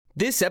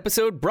This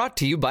episode brought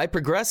to you by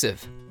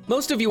Progressive.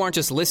 Most of you aren't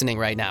just listening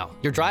right now.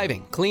 You're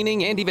driving,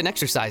 cleaning, and even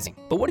exercising.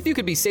 But what if you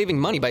could be saving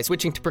money by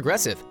switching to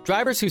Progressive?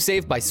 Drivers who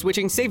save by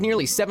switching save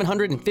nearly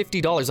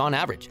 $750 on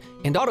average.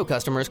 And auto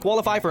customers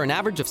qualify for an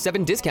average of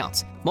 7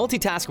 discounts.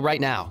 Multitask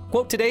right now.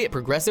 Quote today at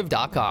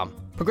Progressive.com.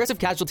 Progressive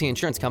Casualty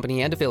Insurance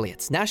Company and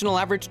Affiliates. National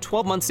average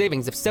 12-month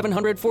savings of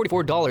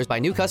 $744 by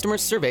new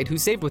customers surveyed who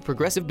saved with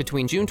Progressive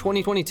between June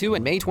 2022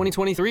 and May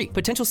 2023.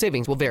 Potential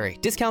savings will vary.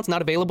 Discounts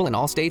not available in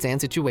all states and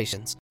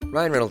situations.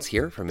 Ryan Reynolds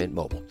here from Mint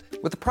Mobile.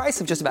 With the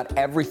price of just about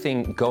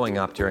everything going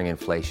up during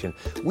inflation,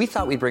 we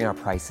thought we'd bring our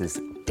prices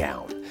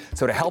down.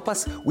 So to help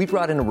us, we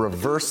brought in a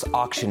reverse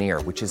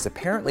auctioneer, which is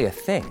apparently a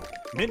thing.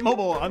 Mint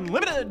Mobile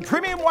Unlimited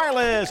Premium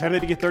Wireless. How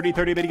to get 30,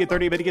 30, bit to get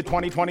 30, bit to get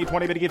 20, 20,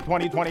 20, bit to get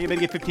 20, 20, bit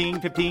to get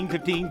 15, 15,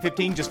 15,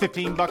 15, just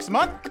 $15 a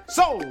month?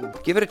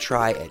 Sold! Give it a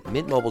try at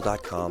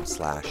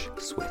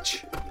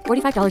mintmobile.com/switch.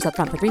 $45 up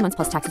front for 3 months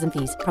plus taxes and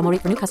fees. Promo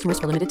rate for new customers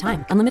for limited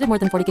time. Unlimited more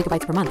than 40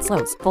 gigabytes per month.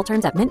 Slows full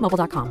terms at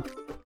mintmobile.com.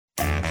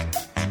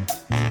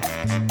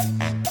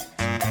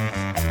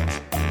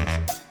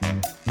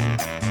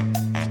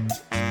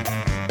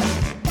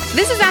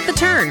 This is At the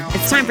Turn.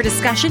 It's time for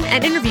discussion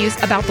and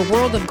interviews about the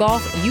world of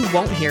golf you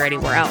won't hear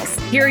anywhere else.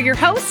 Here are your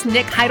hosts,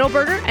 Nick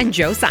Heidelberger and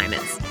Joe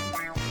Simons.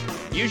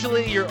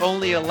 Usually you're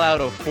only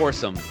allowed a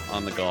foursome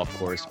on the golf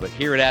course, but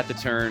here at the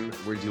Turn,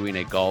 we're doing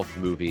a golf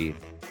movie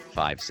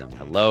fivesome.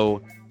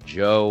 Hello,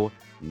 Joe,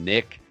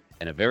 Nick,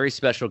 and a very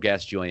special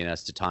guest joining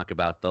us to talk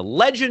about The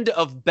Legend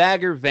of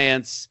Bagger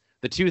Vance,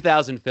 the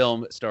 2000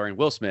 film starring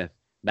Will Smith,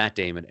 Matt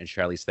Damon, and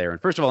Charlize Theron.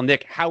 First of all,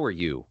 Nick, how are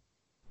you?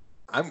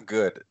 I'm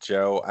good,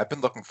 Joe. I've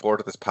been looking forward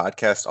to this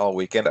podcast all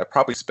weekend. I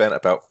probably spent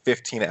about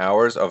 15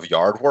 hours of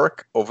yard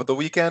work over the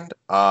weekend,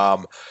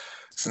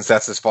 since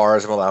that's as far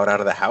as I'm allowed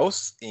out of the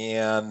house.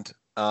 And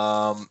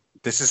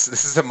this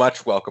is a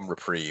much welcome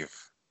reprieve.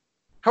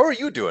 How are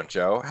you doing,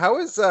 Joe? How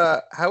is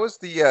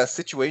the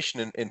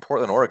situation in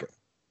Portland, Oregon?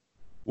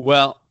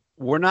 Well,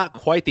 we're not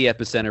quite the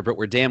epicenter, but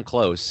we're damn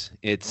close.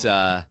 It's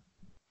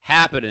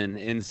happening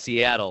in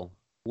Seattle.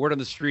 Word on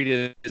the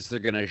street is they're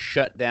going to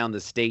shut down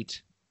the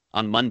state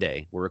on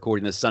Monday. We're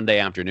recording this Sunday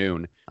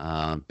afternoon,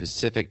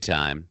 Pacific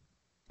time,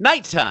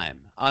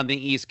 nighttime on the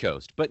East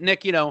Coast. But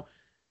Nick,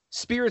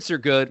 spirits are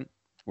good.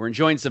 We're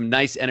enjoying some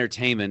nice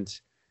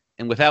entertainment.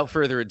 And without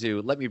further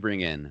ado, let me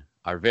bring in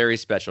our very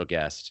special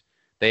guest.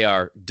 They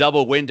are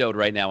double windowed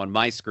right now on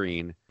my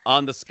screen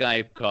on the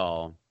Skype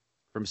call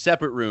from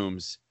separate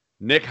rooms,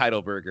 Nick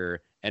Heidelberger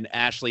and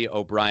Ashley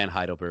O'Brien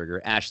Heidelberger.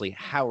 Ashley,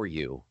 how are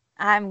you?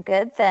 I'm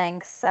good,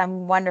 thanks.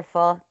 I'm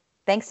wonderful.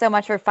 Thanks so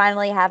much for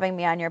finally having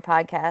me on your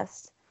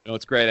podcast. Oh,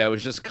 it's great. I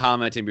was just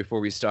commenting before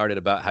we started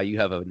about how you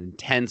have an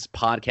intense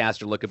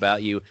podcaster look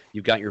about you.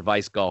 You've got your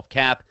Vice Golf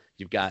cap.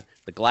 You've got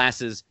the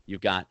glasses.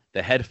 You've got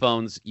the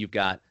headphones. You've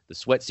got the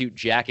sweatsuit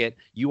jacket.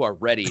 You are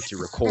ready to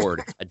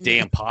record a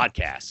damn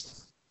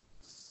podcast.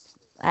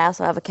 I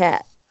also have a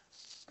cat.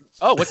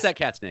 Oh, what's that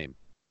cat's name?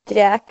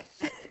 Jack.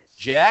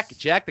 Jack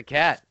the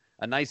cat.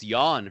 A nice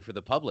yawn for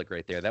the public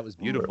right there. That was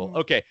beautiful.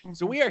 Okay,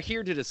 so we are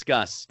here to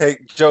discuss. Hey,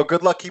 Joe,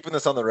 good luck keeping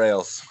this on the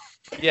rails.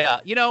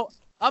 Yeah,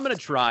 I'm going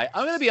to try.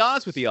 I'm going to be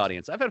honest with the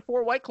audience. I've had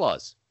 4 White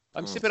Claws.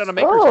 I'm sipping on a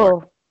Maker's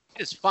Mark.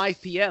 It is 5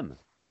 p.m.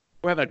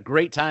 We're having a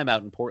great time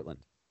out in Portland.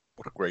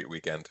 What a great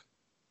weekend.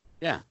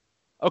 Yeah.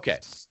 Okay.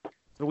 So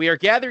we are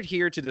gathered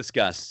here to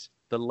discuss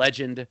The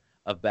Legend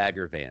of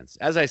Bagger Vance.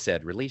 As I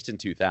said, released in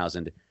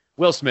 2000.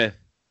 Will Smith,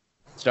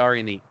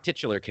 starring the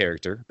titular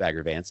character,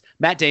 Bagger Vance.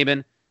 Matt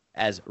Damon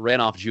as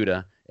Randolph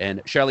Judah,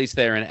 and Charlize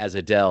Theron as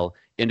Adele,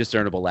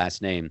 indiscernible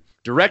last name.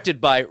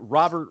 Directed by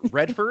Robert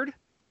Redford.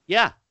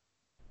 Yeah.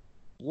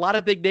 A lot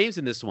of big names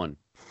in this one.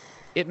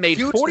 It made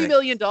 $40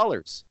 million.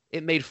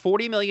 It made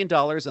 $40 million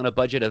on a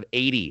budget of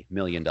 $80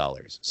 million.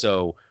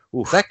 So,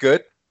 oof. Is that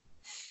good?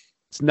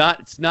 It's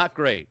not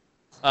great.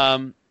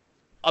 I'm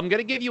going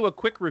to give you a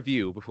quick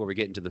review before we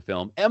get into the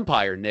film.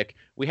 Empire, Nick.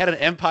 We had an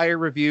Empire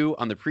review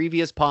on the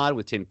previous pod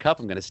with Tin Cup.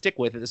 I'm going to stick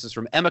with it. This is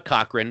from Emma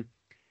Cochran.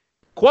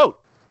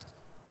 Quote,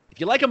 "If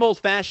you like them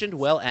old-fashioned,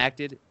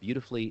 well-acted,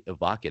 beautifully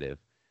evocative,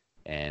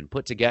 and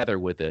put together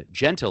with a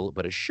gentle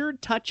but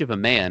assured touch of a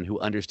man who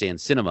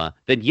understands cinema,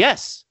 then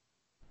yes,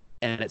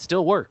 and it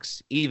still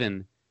works,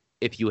 even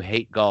if you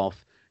hate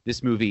golf.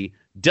 This movie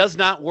does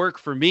not work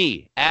for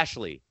me."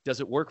 Ashley, does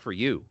it work for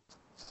you?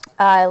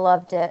 I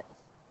loved it.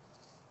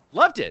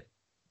 Loved it?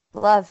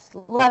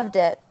 Loved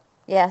it.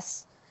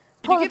 Yes.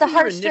 Can you give me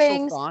your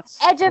initial thoughts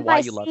edge of why my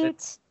you loved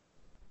it? seat.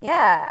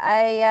 Yeah,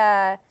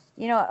 I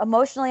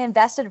emotionally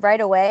invested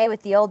right away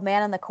with the old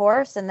man on the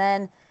course, and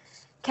then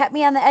kept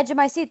me on the edge of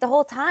my seat the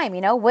whole time.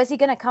 Was he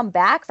going to come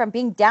back from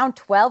being down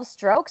 12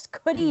 strokes?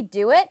 Could he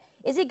do it?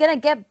 Is he going to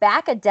get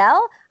back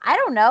Adele? I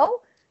don't know.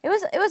 It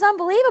was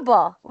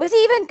unbelievable. Was he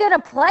even going to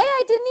play?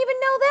 I didn't even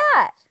know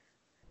that.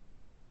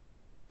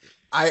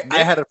 I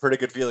had a pretty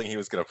good feeling he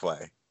was going to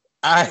play.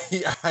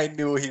 I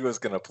knew he was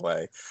going to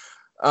play.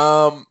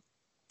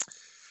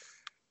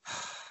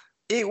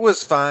 It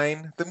was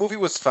fine. The movie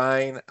was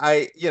fine.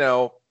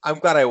 I'm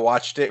glad I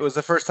watched it. It was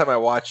the first time I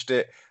watched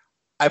it.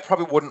 I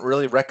probably wouldn't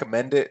really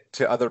recommend it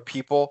to other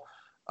people.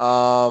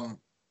 One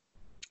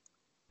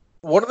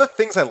of the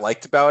things I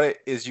liked about it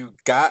is you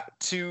got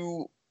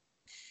to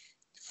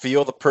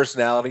feel the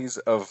personalities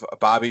of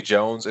Bobby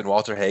Jones and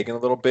Walter Hagen a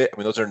little bit. I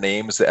mean, those are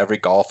names that every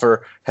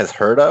golfer has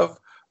heard of,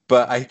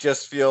 but I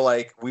just feel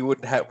like we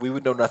would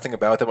know nothing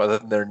about them other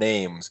than their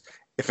names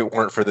if it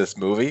weren't for this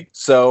movie.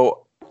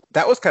 So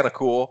that was kind of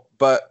cool,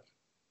 but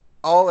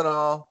all in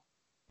all,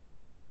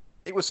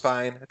 it was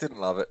fine. I didn't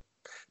love it.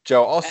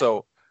 Joe,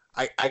 also,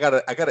 I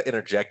gotta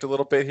interject a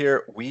little bit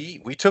here. We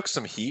took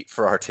some heat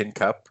for our Tin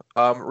Cup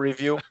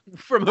review.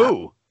 From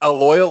who? A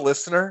loyal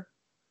listener,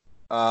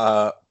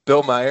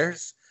 Bill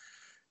Myers.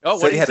 Oh,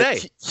 what did he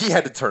say? He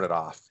had to turn it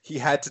off. He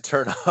had to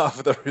turn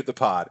off the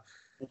pod.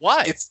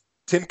 Why?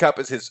 Tin Cup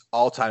is his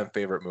all-time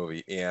favorite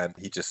movie, and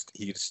he just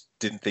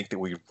didn't think that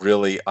we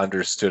really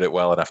understood it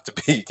well enough to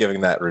be giving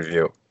that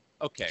review.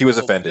 Okay. He was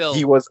offended. Bill,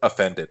 he was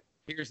offended.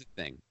 Here's the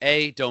thing.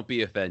 A, don't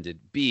be offended.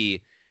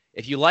 B,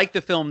 if you like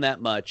the film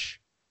that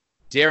much,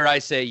 dare I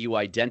say you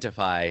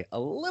identify a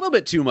little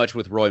bit too much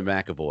with Roy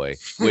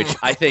McAvoy, which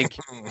I think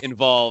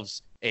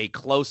involves a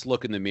close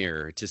look in the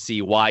mirror to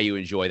see why you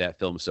enjoy that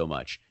film so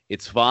much.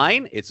 It's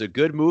fine. It's a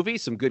good movie,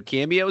 some good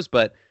cameos,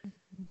 but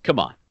come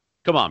on.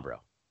 Come on, bro.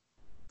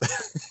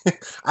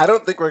 I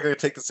don't think we're going to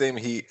take the same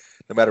heat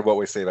no matter what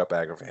we say about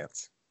Bagger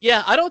fans.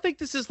 Yeah, I don't think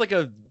this is like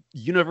a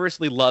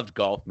universally loved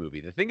golf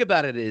movie. The thing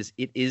about it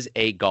is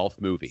a golf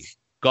movie.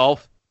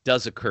 Golf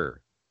does occur,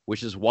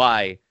 which is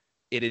why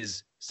it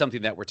is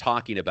something that we're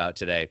talking about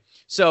today.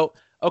 So,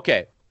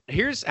 okay,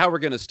 here's how we're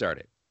going to start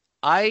it.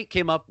 I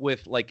came up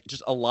with like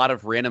just a lot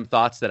of random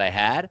thoughts that I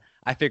had.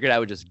 I figured I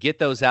would just get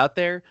those out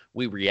there.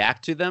 We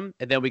react to them,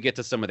 and then we get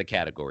to some of the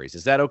categories.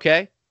 Is that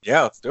okay?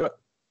 Yeah, let's do it.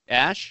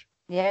 Ash?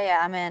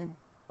 Yeah, I'm in.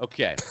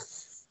 Okay.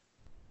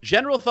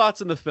 General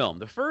thoughts on the film.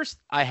 The first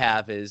I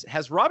have is,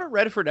 has Robert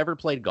Redford ever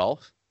played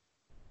golf?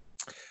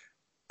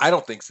 I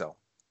don't think so.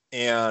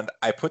 And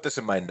I put this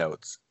in my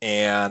notes.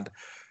 And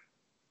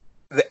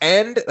the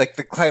end, like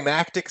the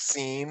climactic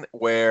scene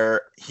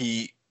where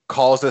he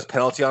calls this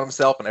penalty on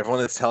himself and everyone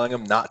is telling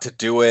him not to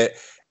do it,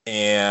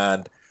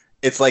 and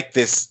it's like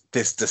this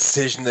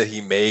decision that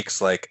he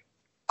makes, like,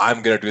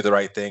 I'm gonna do the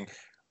right thing,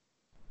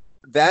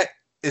 that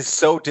is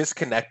so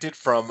disconnected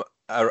from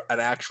an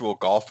actual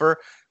golfer,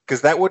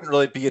 because that wouldn't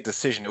really be a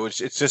decision. It's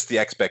just the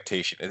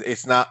expectation.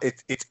 It's not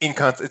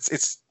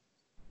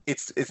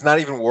not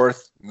even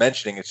worth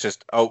mentioning. It's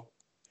just, oh,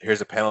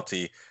 here's a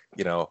penalty,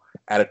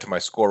 added to my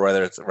score,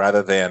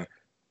 rather than,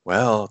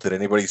 well, did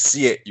anybody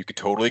see it? You could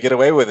totally get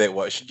away with it.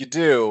 What should you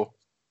do?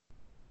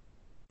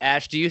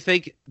 Ash, do you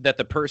think that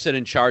the person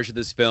in charge of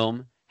this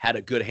film had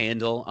a good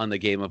handle on the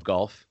game of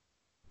golf?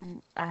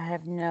 I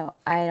don't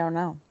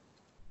know.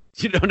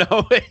 You don't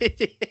know?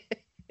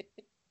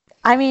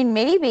 I mean,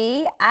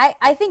 maybe.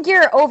 I think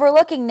you're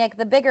overlooking, Nick.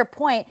 The bigger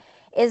point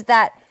is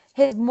that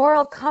his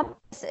moral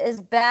compass is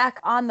back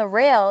on the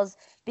rails,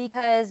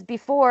 because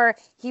before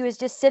he was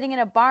just sitting in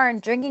a barn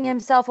drinking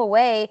himself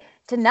away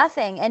to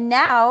nothing. And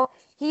now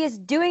he is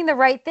doing the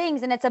right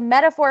things, and it's a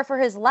metaphor for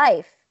his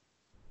life.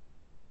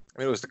 I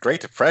mean, it was the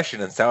Great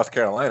Depression in South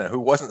Carolina. Who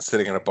wasn't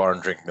sitting in a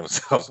barn drinking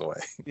themselves away?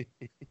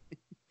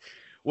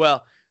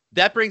 Well,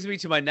 that brings me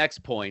to my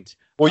next point.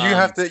 Well, you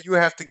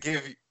have to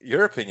give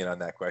your opinion on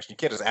that question. You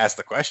can't just ask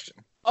the question.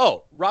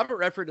 Oh, Robert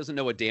Redford doesn't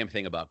know a damn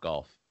thing about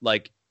golf.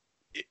 Like,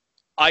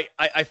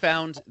 I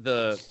found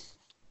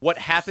what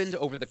happened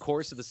over the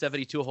course of the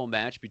 72-hole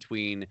match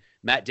between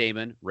Matt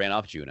Damon,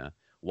 Randolph Juna,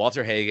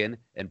 Walter Hagen,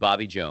 and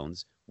Bobby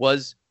Jones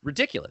was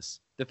ridiculous.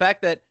 The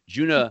fact that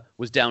Juna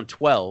was down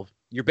 12,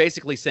 you're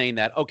basically saying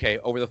that, okay,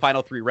 over the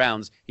final 3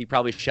 rounds, he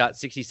probably shot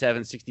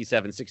 67,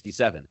 67,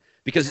 67.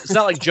 Because it's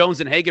not like Jones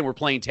and Hagen were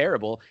playing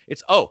terrible.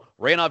 It's,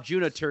 Randolph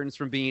Juna turns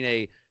from being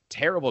a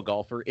terrible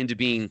golfer into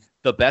being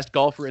the best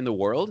golfer in the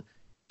world.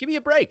 Give me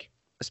a break,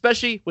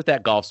 especially with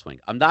that golf swing.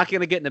 I'm not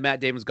going to get into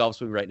Matt Damon's golf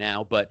swing right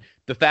now, but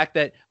the fact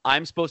that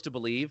I'm supposed to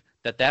believe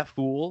that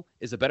fool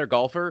is a better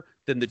golfer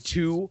than the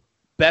 2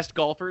 best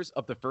golfers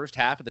of the first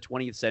half of the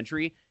 20th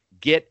century,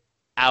 get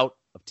out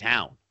of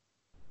town.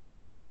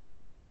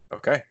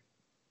 Okay.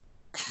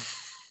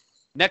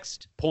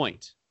 Next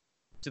point,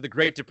 to the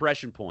Great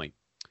Depression point.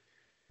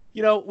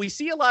 We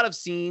see a lot of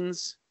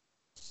scenes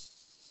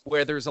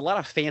where there's a lot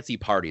of fancy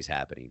parties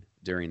happening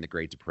during the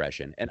Great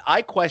Depression. And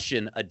I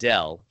question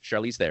Adele,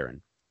 Charlize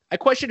Theron. I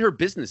question her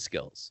business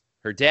skills.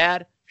 Her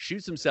dad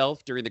shoots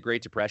himself during the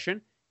Great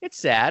Depression. It's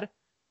sad.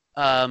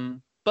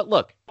 But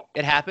look,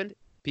 it happened.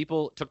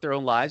 People took their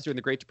own lives during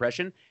the Great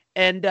Depression.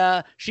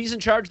 And she's in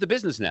charge of the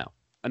business now.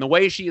 And the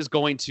way she is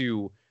going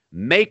to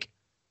make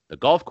the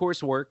golf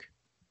course work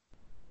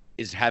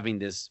is having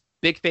this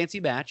big fancy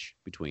match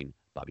between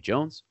Bobby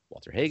Jones,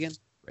 Walter Hagen,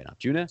 Randolph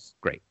Juna.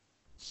 Great.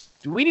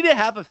 Do we need to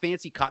have a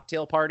fancy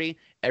cocktail party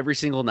every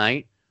single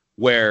night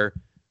where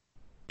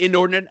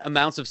inordinate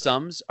amounts of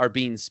sums are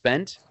being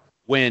spent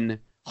when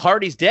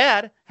Hardy's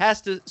dad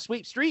has to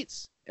sweep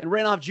streets and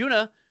Randolph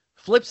Juna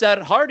flips out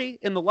at Hardy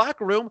in the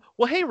locker room?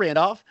 Well, hey,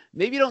 Randolph,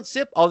 maybe you don't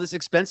sip all this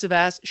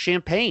expensive-ass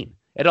champagne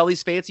at all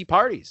these fancy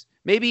parties.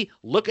 maybe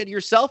look at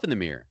yourself in the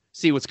mirror,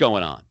 see what's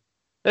going on.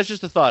 That's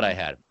just a thought I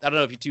had. I don't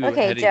know if you two had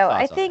any Joe,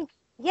 thoughts I think,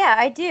 yeah,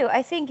 I do.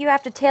 I think you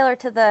have to tailor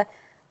to the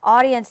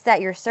audience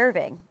that you're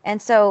serving.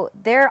 And so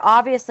they're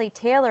obviously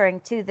tailoring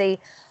to the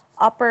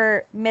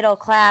upper middle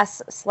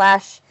class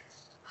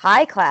 /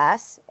 high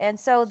class. And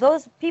so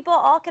those people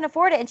all can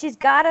afford it. And she's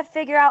got to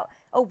figure out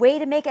a way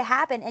to make it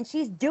happen. And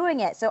she's doing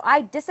it. So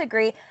I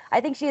disagree.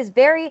 I think she is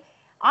very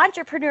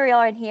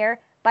entrepreneurial in here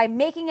by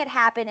making it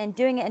happen and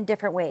doing it in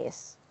different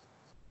ways.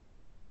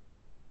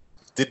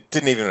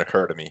 Didn't even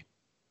occur to me.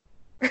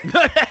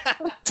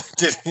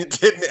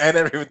 didn't I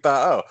never even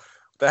thought, oh,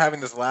 they're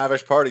having this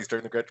lavish parties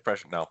during the Great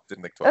Depression. No,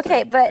 didn't think twice.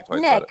 Okay, but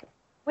Nick,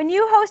 when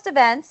you host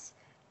events,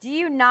 do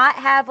you not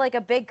have like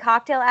a big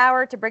cocktail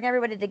hour to bring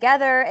everybody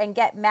together and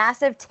get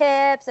massive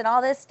tips and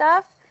all this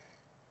stuff?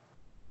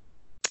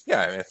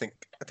 Yeah, I mean, I think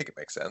it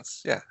makes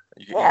sense. Yeah,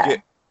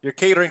 you're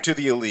catering to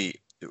the elite.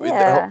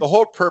 Yeah. The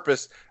whole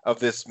purpose of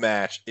this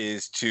match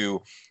is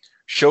to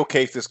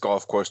showcase this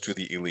golf course to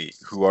the elite,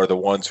 who are the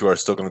ones who are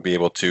still going to be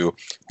able to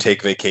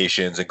take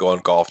vacations and go on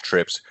golf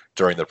trips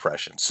during the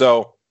Depression.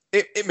 So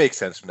it makes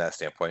sense from that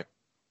standpoint.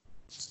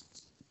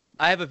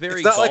 I have a very.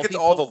 It's not like it's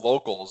all the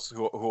locals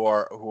who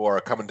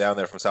are coming down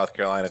there from South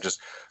Carolina, just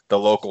the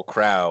local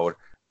crowd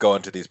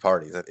going to these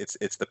parties.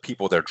 It's the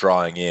people they're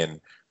drawing in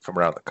from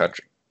around the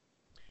country.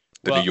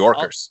 The New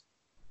Yorkers,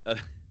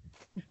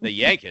 the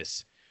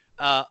Yankees.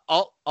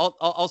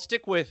 I'll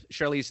stick with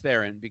Charlize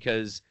Theron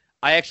because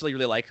I actually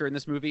really like her in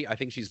this movie. I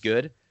think she's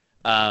good.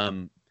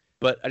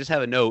 But I just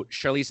have a note.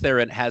 Charlize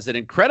Theron has an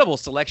incredible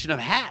selection of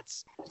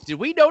hats. Did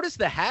we notice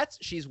the hats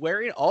she's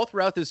wearing all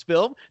throughout this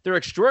film? They're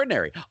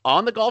extraordinary.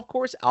 On the golf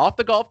course, off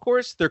the golf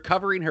course, they're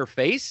covering her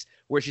face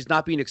where she's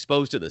not being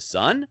exposed to the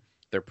sun.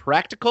 They're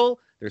practical.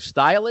 They're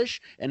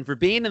stylish. And for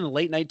being in the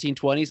late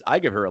 1920s, I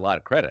give her a lot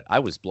of credit. I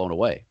was blown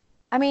away.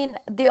 I mean,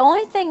 the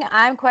only thing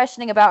I'm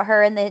questioning about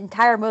her in the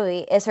entire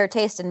movie is her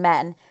taste in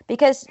men,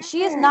 because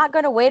she is not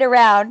going to wait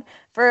around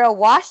for a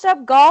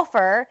washed-up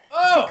golfer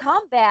to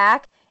come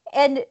back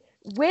and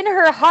win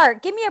her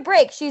heart. Give me a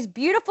break. She's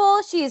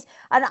beautiful. She's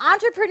an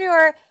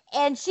entrepreneur,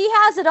 and she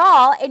has it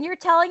all. And you're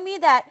telling me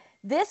that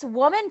this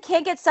woman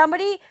can't get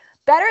somebody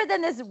better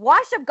than this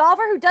washed-up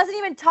golfer who doesn't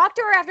even talk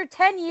to her after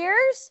 10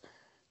 years?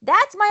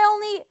 That's my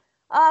only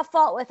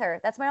fault with her.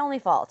 That's my only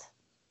fault.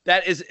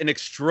 That is an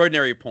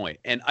extraordinary point.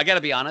 And I got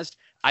to be honest,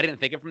 I didn't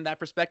think it from that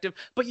perspective,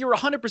 but you're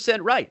 100%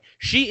 right.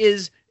 She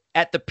is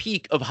at the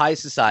peak of high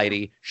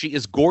society. She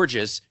is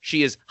gorgeous.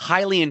 She is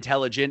highly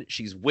intelligent.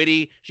 She's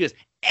witty. She has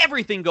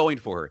everything going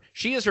for her.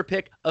 She is her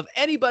pick of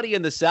anybody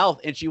in the South,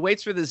 and she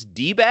waits for this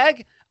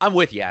D-bag? I'm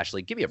with you,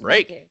 Ashley. Give me a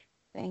break.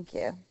 Thank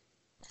you.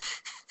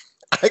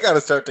 I got to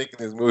start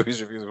taking these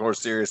movies reviews more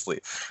seriously.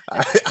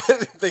 I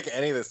didn't think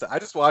any of this. I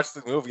just watched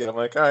the movie, and I'm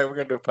like, all right, we're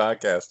going to do a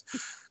podcast.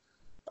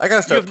 I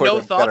gotta start putting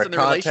no thoughts on the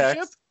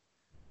relationship?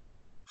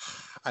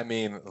 I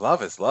mean,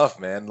 love is love,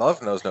 man.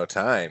 Love knows no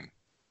time.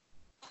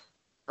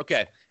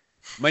 Okay.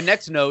 My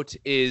next note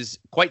is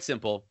quite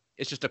simple.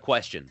 It's just a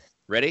question.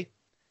 Ready?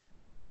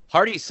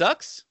 Hardy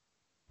sucks?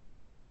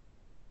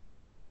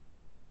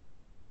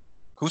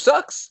 Who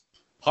sucks?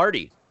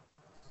 Hardy.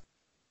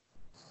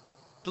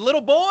 The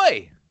little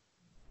boy.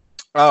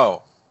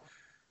 Oh.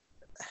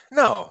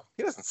 No,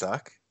 he doesn't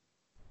suck.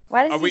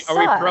 Why does he suck? Are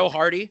we pro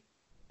Hardy?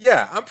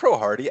 Yeah, I'm pro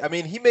Hardy. I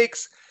mean, he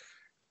makes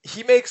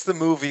the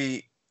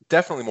movie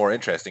definitely more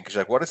interesting because,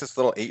 like, what is this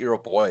little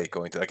 8-year-old boy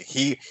going to? Like,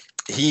 he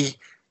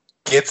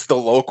gets the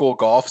local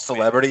golf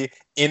celebrity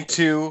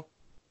into.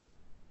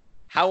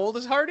 How old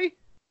is Hardy?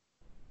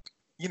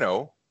 You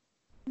know,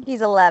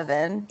 he's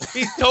 11.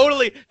 He's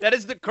totally. That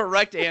is the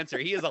correct answer.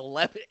 He is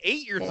 11,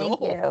 8 years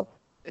old. Thank you.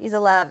 He's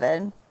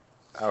 11.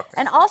 Okay.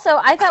 And also,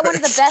 I thought one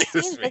of the best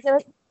scenes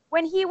was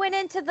when he went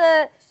into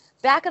the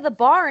back of the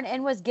barn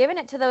and was giving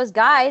it to those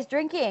guys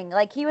drinking.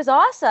 Like, he was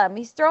awesome.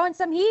 He's throwing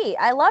some heat.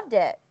 I loved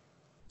it.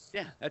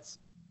 Yeah, that's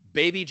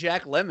baby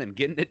Jack Lemmon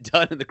getting it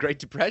done in the Great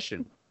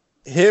Depression.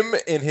 Him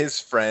and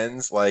his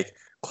friends, like,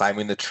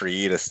 climbing the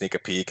tree to sneak a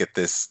peek at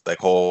this, like,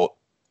 whole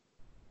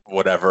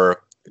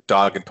whatever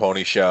dog and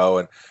pony show.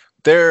 And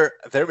they're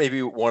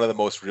maybe one of the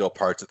most real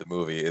parts of the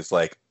movie is,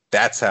 like,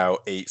 that's how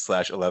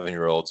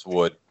 8/11-year-olds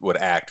would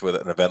act with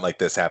an event like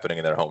this happening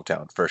in their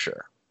hometown, for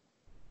sure.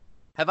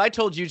 Have I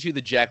told you two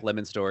the Jack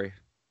Lemmon story?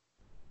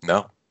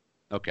 No.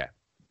 Okay.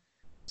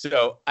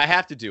 So I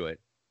have to do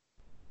it.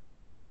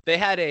 They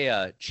had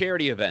a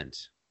charity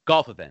event,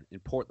 golf event in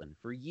Portland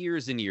for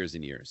years and years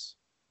and years.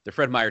 The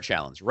Fred Meyer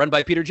Challenge, run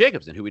by Peter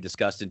Jacobson, who we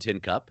discussed in Tin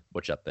Cup.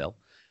 What's up, Bill?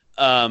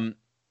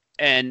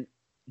 And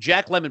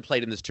Jack Lemmon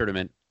played in this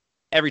tournament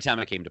every time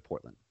I came to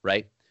Portland,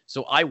 right?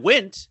 So I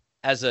went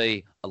as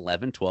a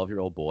 11,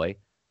 12-year-old boy.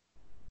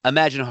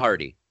 Imagine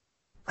Hardy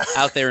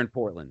out there in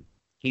Portland.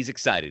 He's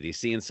excited. He's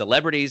seeing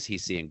celebrities.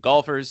 He's seeing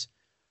golfers.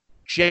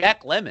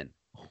 Jack Lemmon.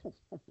 Oh,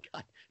 my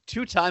God.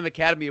 2-time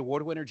Academy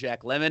Award winner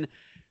Jack Lemmon.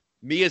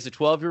 Me as a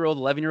 12-year-old,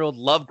 11-year-old,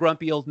 love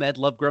grumpy old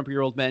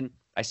men.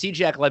 I see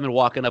Jack Lemmon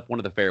walking up one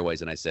of the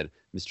fairways, and I said,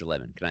 Mr.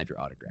 Lemmon, can I have your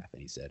autograph?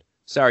 And he said,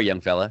 sorry,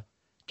 young fella.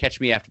 Catch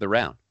me after the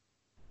round.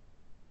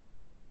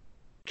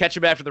 Catch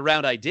him after the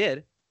round I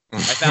did. I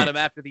found him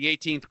after the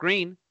 18th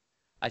green.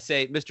 I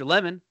say, Mr.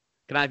 Lemon,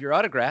 can I have your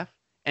autograph?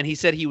 And he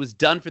said he was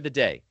done for the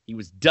day. He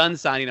was done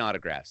signing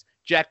autographs.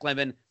 Jack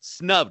Lemmon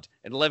snubbed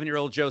an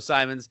 11-year-old Joe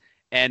Simons,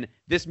 and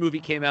this movie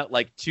came out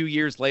like 2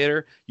 years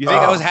later. You think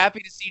I was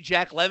happy to see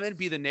Jack Lemmon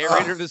be the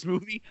narrator of this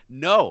movie?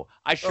 No,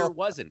 I sure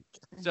wasn't.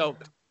 So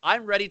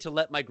I'm ready to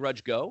let my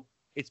grudge go.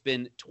 It's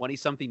been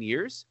 20-something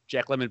years.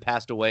 Jack Lemmon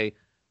passed away,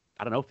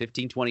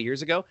 15, 20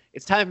 years ago.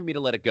 It's time for me to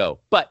let it go.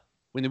 But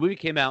when the movie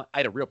came out, I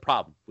had a real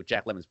problem with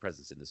Jack Lemmon's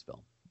presence in this film.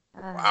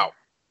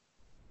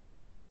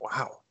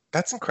 Wow.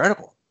 That's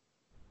incredible.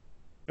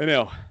 I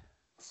know.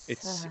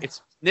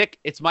 It's Nick,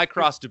 it's my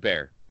cross to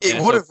bear.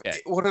 It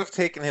would have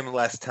taken him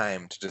less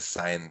time to just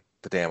sign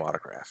the damn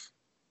autograph.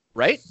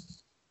 Right?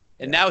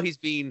 And now he's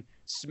being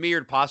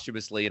smeared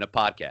posthumously in a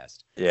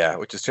podcast. Yeah,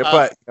 which is true.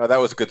 But that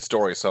was a good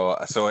story. So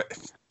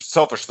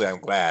selfishly, I'm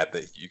glad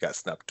that you got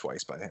snubbed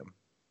twice by him.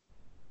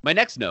 My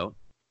next note,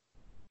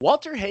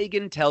 Walter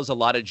Hagen tells a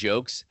lot of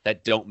jokes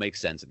that don't make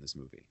sense in this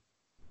movie.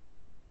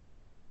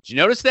 Did you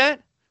notice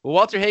that? Well,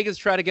 Walter Hagen's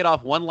trying to get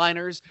off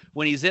one-liners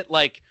when he's at,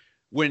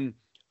 when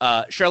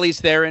Charlize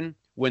Theron,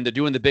 when they're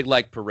doing the big,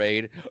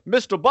 parade,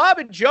 Mr.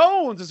 Bobby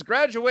Jones has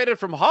graduated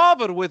from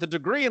Harvard with a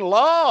degree in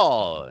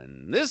law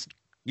and this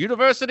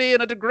university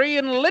and a degree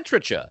in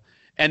literature.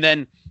 And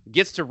then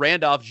gets to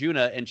Randolph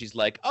Juna, and she's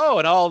like, oh,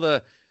 and all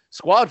the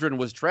squadron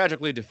was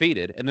tragically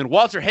defeated. And then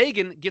Walter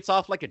Hagen gets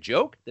off like a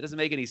joke that doesn't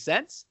make any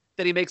sense.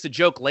 Then he makes a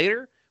joke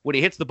later when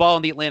he hits the ball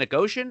in the Atlantic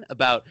Ocean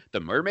about the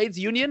Mermaids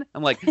Union.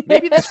 I'm like,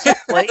 maybe this took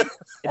place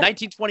in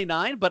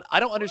 1929, but I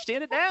don't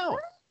understand it now.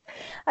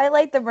 I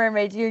like the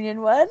Mermaids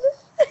Union one.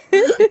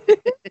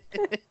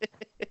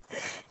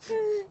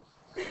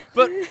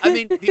 But,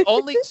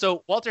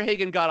 so Walter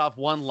Hagen got off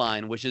one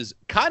line, which is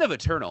kind of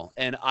eternal,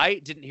 and I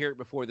didn't hear it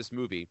before this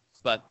movie,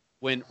 but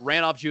when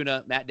Randolph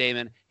Juna, Matt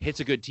Damon, hits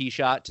a good tee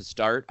shot to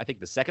start, I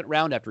think the second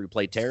round after he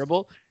played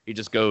terrible, he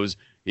just goes,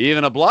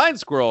 even a blind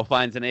squirrel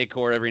finds an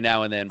acorn every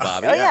now and then,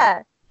 Bobby. Oh,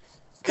 yeah.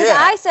 Because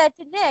I said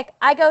to Nick,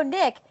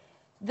 Nick,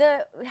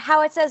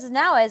 how it says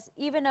now is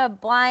even a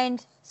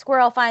blind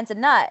squirrel finds a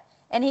nut.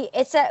 And it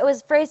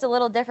was phrased a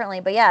little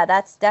differently, but yeah,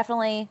 that's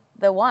definitely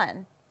the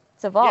one.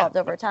 It's evolved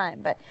over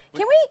time. But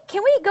can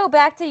we go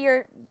back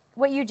to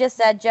what you just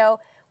said, Joe?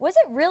 Was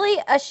it really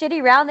a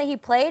shitty round that he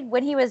played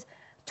when he was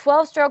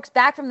 12 strokes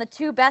back from the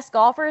two best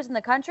golfers in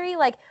the country?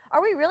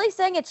 Are we really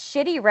saying it's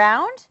shitty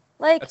round?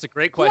 That's a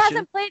great question. He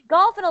hasn't played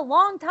golf in a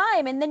long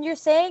time, and then you're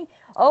saying,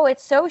 oh,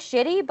 it's so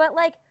shitty. But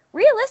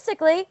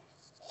realistically,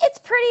 it's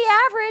pretty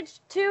average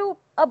to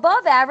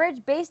above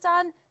average based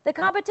on the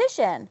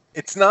competition.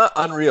 It's not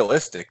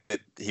unrealistic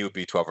that he would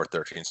be 12 or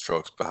 13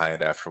 strokes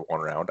behind after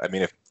one round. I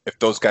mean, if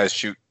those guys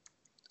shoot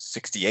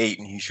 68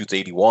 and he shoots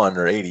 81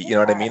 or 80, you know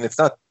what I mean? It's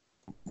not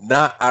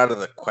out of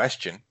the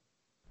question.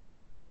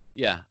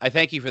 Yeah, I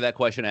thank you for that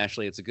question,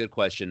 Ashley. It's a good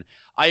question.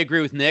 I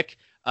agree with Nick.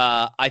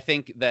 I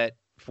think that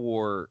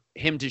for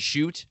him to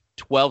shoot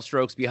 12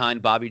 strokes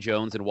behind Bobby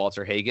Jones and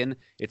Walter Hagen,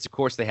 it's a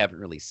course they haven't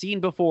really seen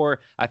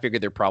before. I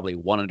figured they're probably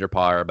one under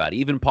par, about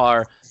even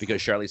par,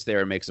 because Charlize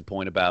Theron makes a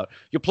point about,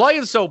 you're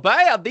playing so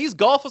bad, these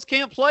golfers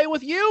can't play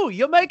with you.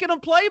 You're making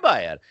them play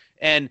bad.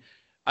 And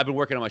I've been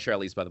working on my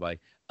Charlize, by the way.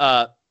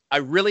 I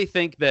really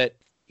think that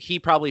he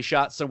probably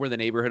shot somewhere in the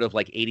neighborhood of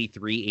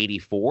 83,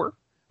 84,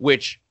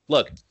 which,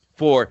 look,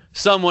 for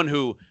someone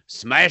who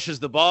smashes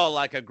the ball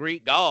like a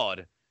Greek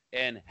god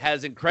and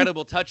has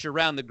incredible touch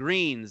around the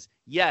greens,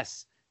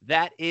 yes,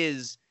 that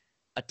is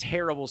a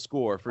terrible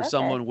score for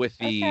someone with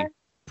the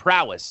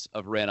prowess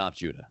of Randolph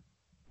Juna.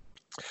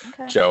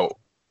 Okay. Joe,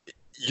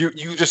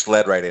 you just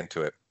led right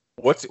into it.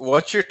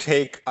 What's your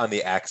take on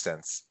the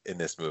accents in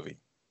this movie?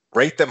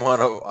 Rate them on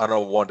a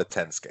 1 to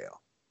 10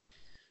 scale.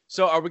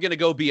 So are we going to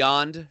go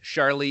beyond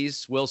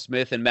Charlize, Will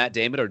Smith, and Matt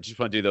Damon, or just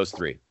want to do those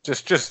three?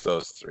 Just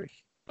those three.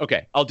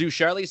 Okay, I'll do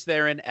Charlize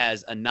Theron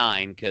as a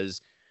 9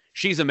 because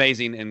she's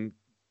amazing and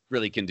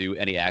really can do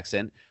any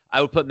accent.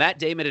 I would put Matt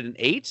Damon at an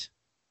 8.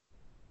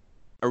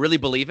 I really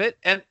believe it.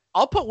 And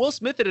I'll put Will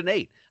Smith at an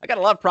 8. I got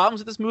a lot of problems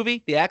with this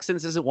movie. The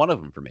accents isn't one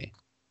of them for me.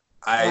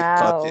 I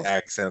thought the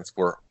accents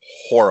were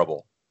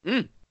horrible.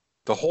 The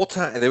whole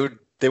time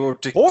they were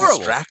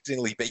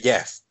distractingly, but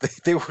yes,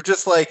 they were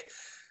just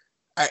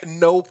at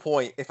no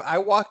point. If I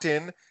walked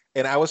in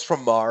and I was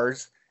from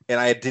Mars and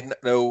I didn't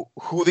know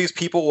who these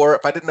people were,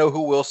 if I didn't know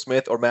who Will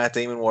Smith or Matt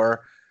Damon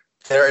were,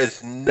 there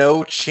is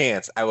no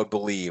chance I would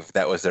believe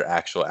that was their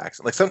actual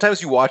accent.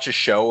 Sometimes you watch a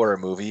show or a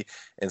movie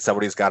and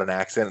somebody's got an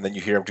accent and then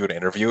you hear them do an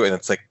interview and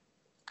it's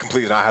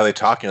completely not how they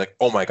talk. And you're like,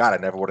 oh my God, I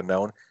never would have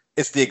known.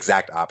 It's the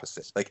exact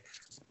opposite.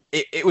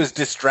 It was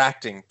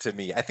distracting to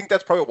me. I think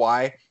that's probably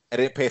why I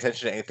didn't pay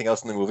attention to anything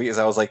else in the movie is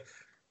I was like,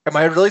 am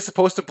I really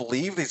supposed to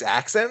believe these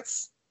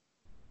accents?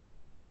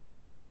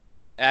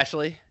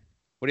 Ashley,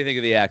 what do you think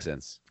of the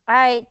accents?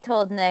 I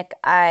told Nick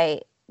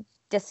I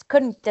just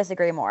couldn't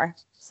disagree more.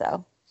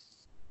 So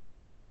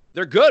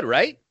they're good,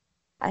 right?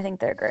 I think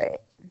they're great.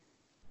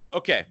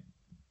 Okay.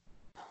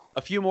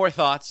 A few more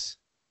thoughts.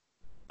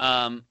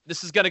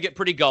 This is going to get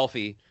pretty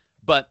golfy,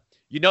 but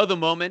You know the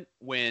moment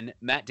when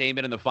Matt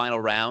Damon in the final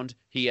round,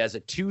 he has a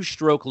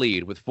 2-stroke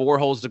lead with 4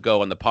 holes to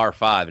go on the par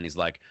 5, and he's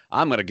like,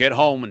 I'm going to get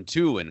home in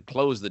 2 and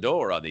close the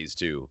door on these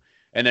 2.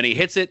 And then he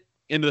hits it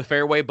into the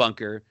fairway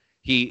bunker.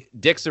 He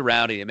dicks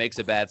around and he makes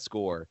a bad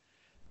score.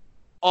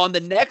 On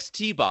the next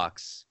tee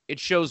box, it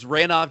shows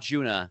Randolph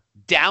Juna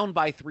down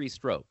by 3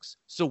 strokes.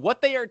 So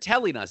what they are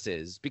telling us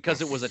is,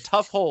 because it was a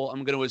tough hole,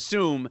 I'm going to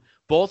assume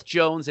both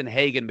Jones and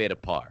Hagen made a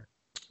par.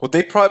 Well,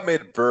 they probably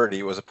made a birdie.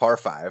 It was a par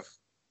 5.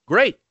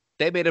 Great.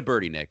 They made a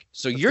birdie, Nick.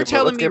 So you're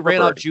telling me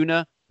Randolph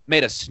Juna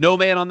made a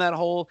snowman on that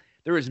hole?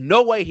 There is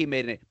no way he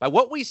made an 8. By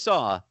what we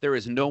saw, there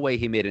is no way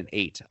he made an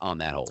 8 on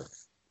that hole.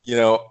 You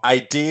know, I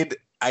did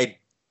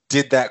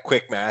that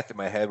quick math in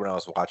my head when I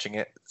was watching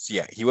it. So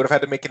yeah, he would have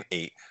had to make an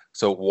 8.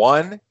 So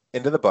 1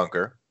 into the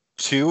bunker,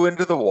 2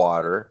 into the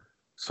water.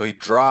 So he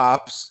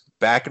drops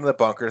back into the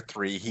bunker,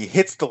 3. He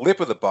hits the lip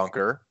of the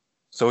bunker.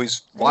 So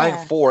he's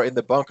lying 4 in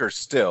the bunker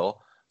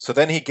still. So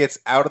then he gets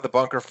out of the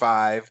bunker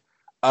 5,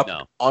 up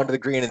onto the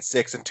green in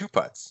 6 and 2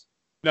 putts.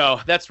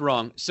 No, that's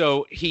wrong.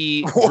 So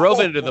he drove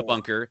into the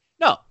bunker.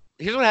 No,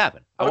 here's what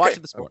happened. I watched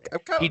it this morning.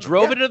 He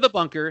drove into the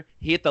bunker.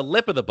 He hit the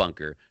lip of the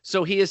bunker.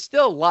 So he is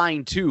still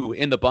lying 2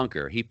 in the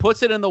bunker. He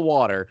puts it in the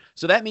water.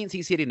 So that means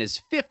he's hitting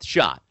his 5th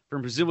shot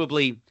from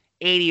presumably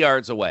 80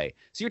 yards away.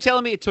 So you're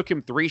telling me it took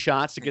him 3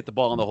 shots to get the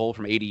ball in the hole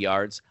from 80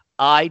 yards?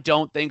 I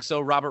don't think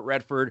so, Robert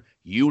Redford.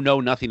 You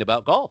know nothing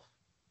about golf.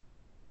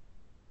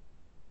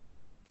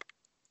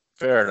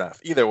 Fair enough.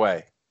 Either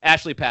way.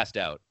 Ashley passed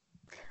out.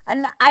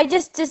 And I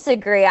just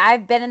disagree.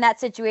 I've been in that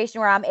situation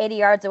where I'm 80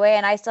 yards away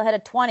and I still hit a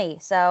 20.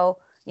 So,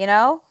 you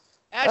know?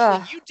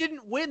 Ashley, you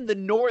didn't win the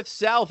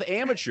North-South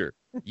Amateur.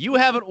 You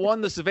haven't won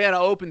the Savannah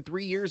Open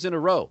 3 years in a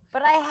row.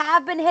 But I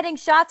have been hitting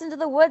shots into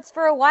the woods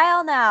for a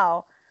while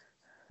now.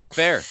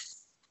 Fair.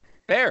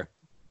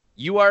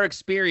 You are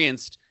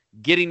experienced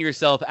getting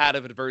yourself out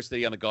of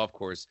adversity on the golf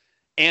course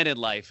and in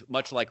life,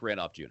 much like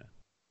Randolph Juna.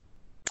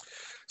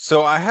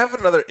 So I have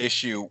another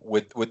issue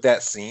with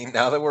that scene.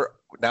 Now that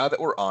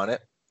we're on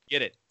it,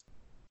 get it.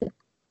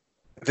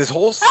 This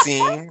whole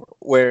scene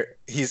where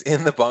he's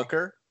in the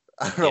bunker.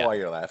 I don't know why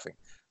you're laughing.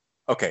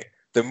 Okay,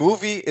 the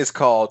movie is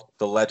called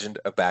The Legend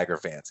of Bagger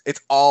Vance.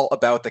 It's all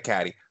about the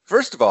caddy.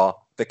 First of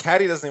all, the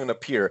caddy doesn't even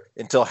appear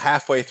until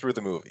halfway through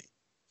the movie.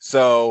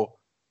 So,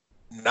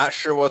 not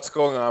sure what's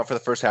going on for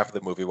the first half of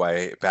the movie.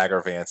 Why Bagger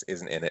Vance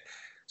isn't in it.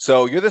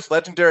 So you're this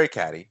legendary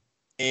caddy,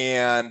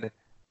 and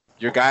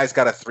your guy's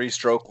got a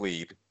 3-stroke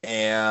lead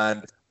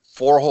and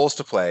 4 holes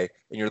to play,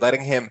 and you're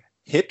letting him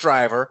hit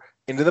driver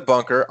into the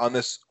bunker on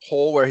this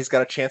hole where he's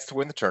got a chance to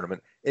win the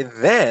tournament. And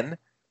then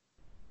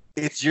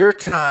it's your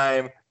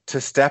time to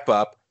step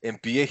up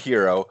and be a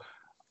hero.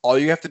 All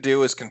you have to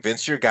do is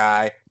convince your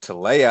guy to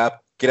lay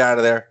up, get out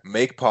of there,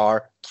 make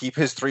par, keep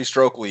his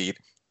 3-stroke lead.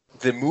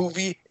 The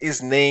movie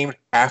is named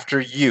after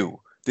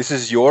you. This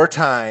is your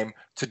time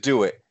to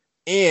do it.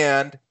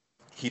 And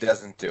he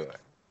doesn't do it.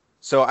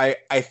 So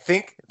I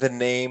think the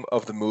name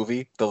of the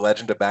movie, The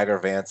Legend of Bagger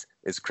Vance,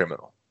 is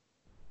criminal.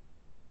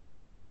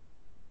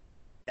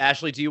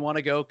 Ashley, do you want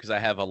to go? Because I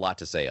have a lot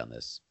to say on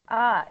this.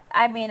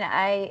 I mean,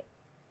 I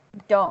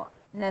don't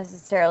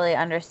necessarily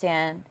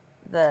understand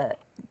the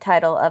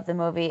title of the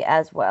movie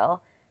as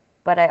well,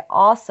 but I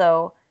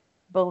also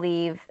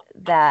believe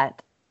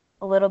that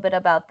a little bit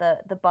about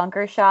the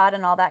bunker shot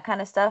and all that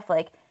kind of stuff.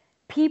 Like,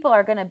 people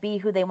are going to be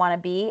who they want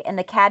to be, and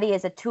the caddy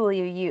is a tool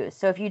you use.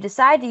 So if you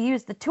decide to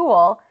use the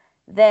tool,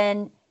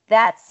 then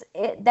that's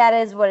it. That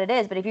is what it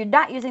is. But if you're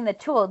not using the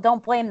tool,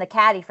 don't blame the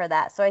caddy for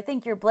that. So I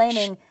think you're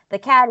blaming the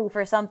caddy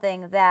for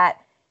something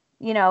that,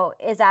 you know,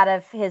 is out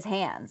of his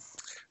hands.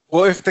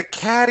 Well, if the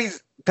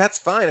caddy's, that's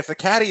fine. If the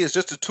caddy is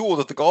just a tool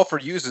that the golfer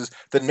uses,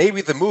 then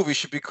maybe the movie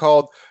should be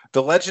called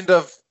The Legend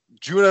of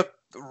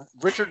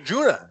Richard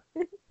Juna.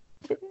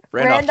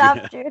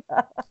 Randolph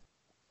Juna.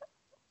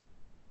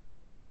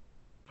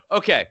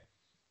 Okay.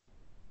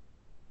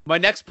 My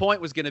next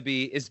point was going to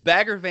be, is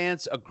Bagger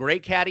Vance a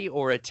great caddy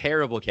or a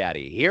terrible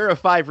caddy? Here are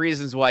 5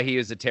 reasons why he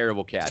is a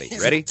terrible caddy.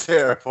 He's Ready? A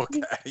terrible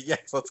caddy.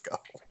 Yes, let's go.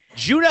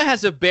 Juna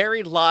has a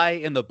buried lie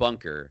in the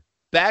bunker.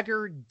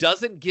 Bagger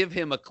doesn't give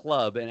him a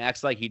club and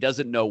acts like he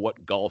doesn't know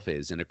what golf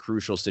is in a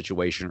crucial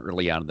situation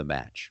early on in the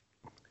match.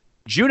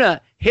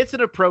 Juna hits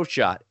an approach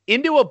shot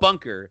into a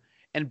bunker,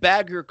 and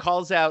Bagger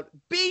calls out,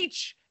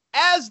 "Beach!"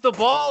 as the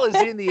ball is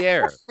in the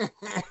air.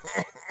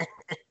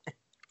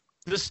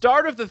 The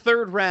start of the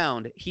 3rd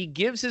round, he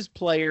gives his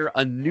player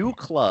a new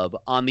club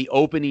on the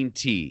opening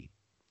tee.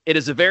 It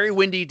is a very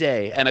windy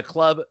day, and a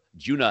club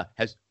Juna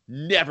has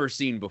never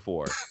seen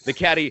before. The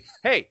caddy,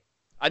 "Hey,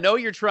 I know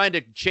you're trying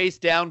to chase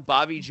down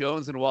Bobby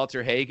Jones and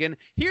Walter Hagen.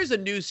 Here's a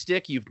new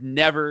stick you've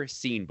never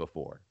seen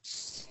before."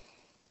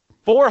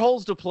 4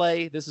 holes to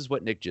play. This is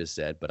what Nick just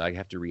said, but I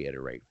have to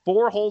reiterate.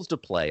 4 holes to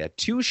play, a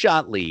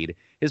 2-shot lead.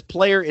 His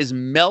player is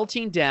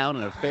melting down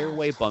in a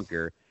fairway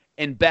bunker,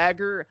 and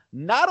Bagger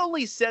not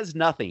only says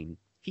nothing,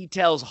 he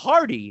tells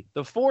Hardy,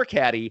 the 4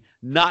 caddy,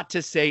 not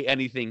to say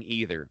anything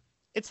either.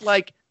 It's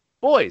like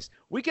boys,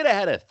 we could have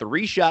had a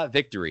 3-shot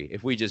victory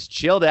if we just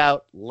chilled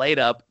out, laid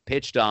up,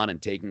 pitched on,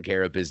 and taken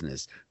care of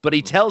business. But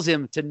he tells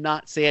him to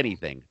not say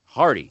anything.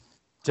 Hardy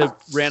to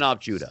Randolph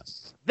Judah.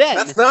 Then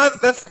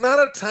that's not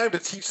a time to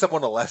teach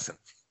someone a lesson.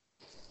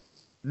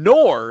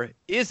 Nor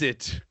is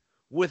it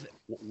with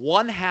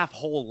 1/2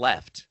 hole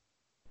left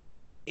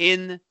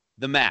in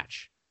the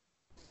match.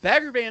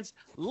 Bagger Vance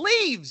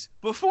leaves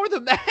before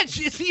the match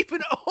is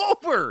even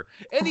over.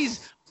 And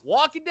he's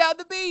walking down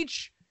the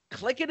beach,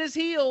 clicking his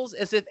heels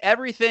as if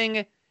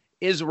everything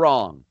is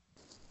wrong.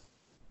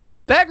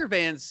 Bagger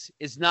Vance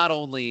is not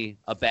only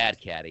a bad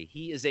caddy,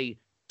 he is a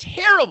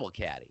terrible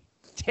caddy.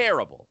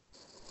 Terrible.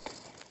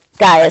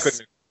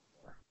 Guys,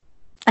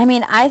 I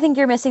mean, I think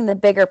you're missing the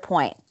bigger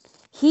point.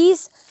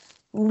 He's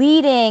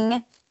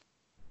leading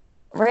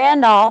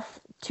Randolph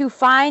to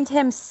find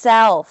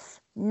himself,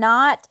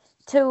 not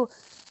to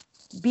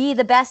be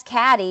the best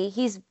caddy.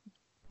 He's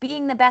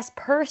being the best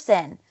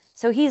person.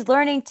 So he's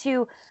learning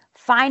to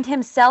find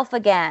himself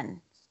again.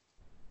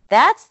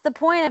 That's the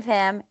point of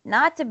him,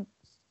 not to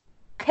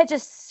pitch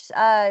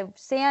a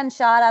sand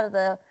shot out of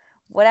the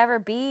whatever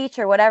beach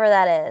or whatever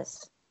that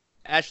is.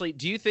 Ashley,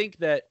 do you think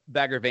that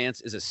Bagger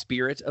Vance is a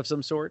spirit of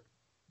some sort?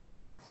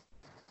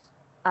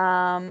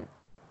 I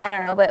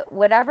don't know, but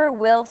whatever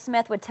Will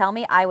Smith would tell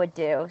me, I would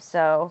do.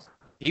 So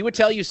he would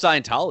tell you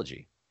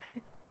Scientology.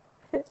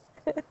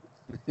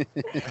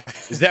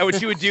 Is that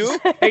what you would do?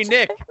 Hey,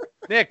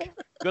 Nick,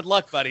 good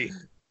luck, buddy.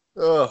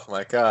 Oh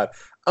my God.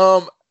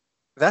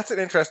 That's an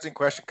interesting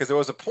question because there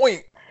was a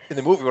point in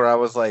the movie where I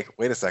was like,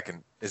 wait a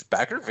second, is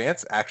Bagger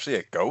Vance actually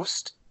a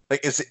ghost?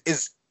 Like, is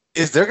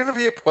there going to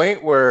be a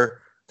point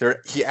where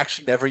he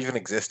actually never even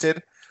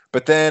existed?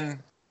 But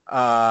then,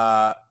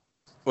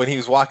 when he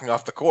was walking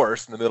off the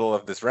course in the middle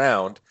of this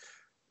round,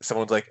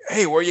 someone's like,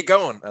 "Hey, where are you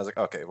going?" I was like,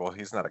 "Okay, well,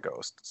 he's not a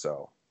ghost."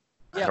 So,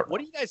 yeah. What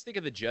do you guys think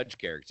of the judge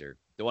character,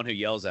 the one who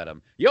yells at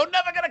him, "You're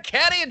never gonna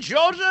caddy in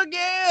Georgia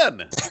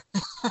again"?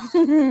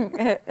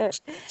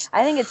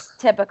 I think it's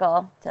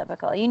typical.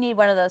 You need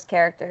one of those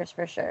characters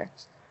for sure.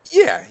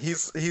 Yeah,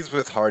 he's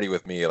with Hardy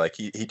with me. Like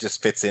he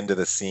just fits into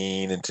the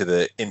scene, into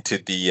the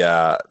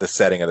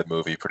setting of the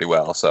movie pretty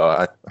well. So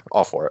I'm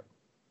all for it.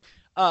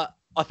 I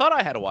thought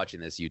I had a watching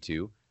this, you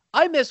two.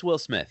 I miss Will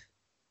Smith.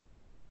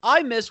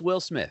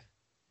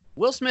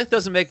 Will Smith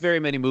doesn't make very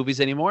many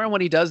movies anymore, and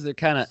when he does, they're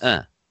kind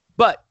of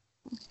But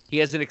he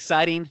has an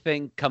exciting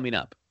thing coming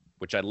up,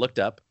 which I looked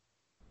up.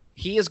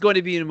 He is going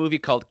to be in a movie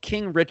called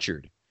King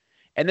Richard,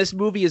 and this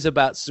movie is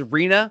about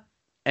Serena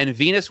and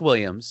Venus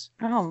Williams.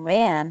 Oh,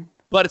 man.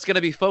 But it's going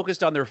to be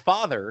focused on their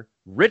father,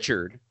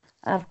 Richard.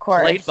 Of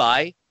course. Played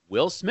by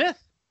Will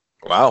Smith.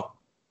 Wow.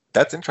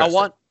 That's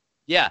interesting.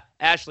 Yeah,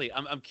 Ashley,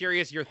 I'm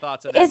curious your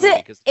thoughts on that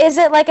movie. Is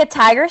it like a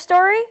Tiger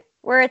Story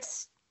where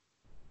it's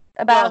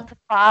about the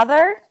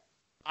father?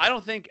 I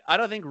don't think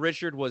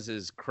Richard was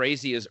as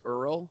crazy as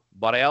Earl,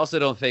 but I also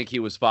don't think he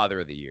was Father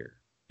of the Year.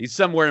 He's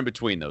somewhere in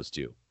between those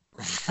two.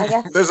 I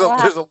guess there's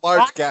a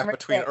large gap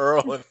between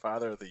Earl and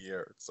Father of the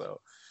Year. So,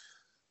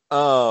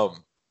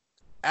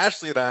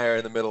 Ashley and I are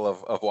in the middle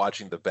of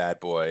watching the Bad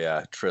Boy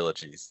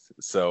trilogies.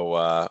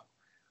 So,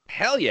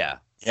 hell yeah,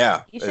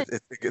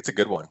 it's a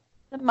good one.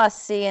 A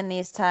must see in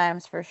these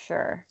times for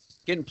sure.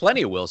 Getting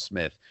plenty of Will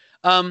Smith.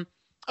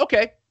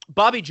 Okay,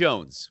 Bobby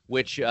Jones,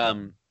 which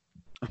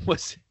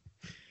was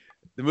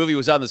the movie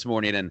was on this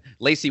morning, and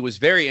Lacey was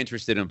very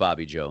interested in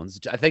Bobby Jones.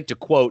 I think to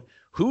quote,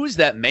 "Who's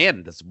that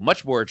man that's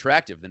much more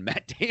attractive than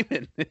Matt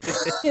Damon?"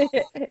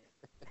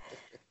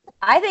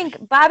 I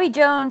think Bobby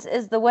Jones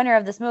is the winner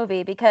of this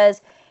movie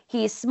because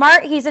he's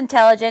smart, he's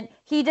intelligent,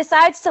 he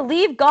decides to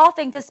leave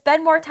golfing to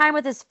spend more time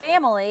with his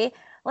family.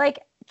 Like,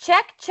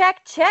 check.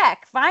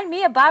 Find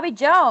me a Bobby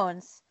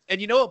Jones.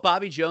 And you know what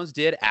Bobby Jones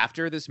did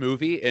after this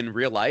movie in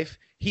real life?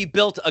 He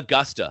built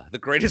Augusta, the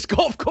greatest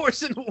golf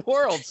course in the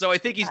world. So I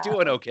think he's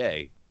doing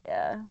okay.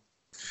 Yeah.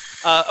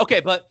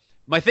 Okay, but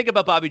my thing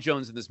about Bobby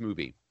Jones in this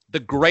movie, the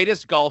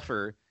greatest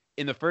golfer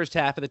in the first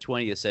half of the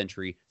 20th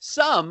century.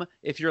 Some,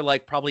 if you're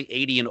like probably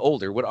 80 and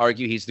older, would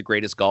argue he's the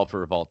greatest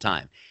golfer of all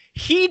time.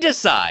 He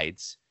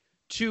decides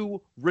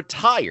to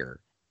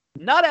retire,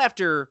 not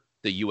after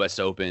the U.S.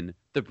 Open,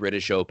 the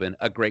British Open,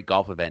 a great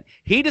golf event.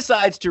 He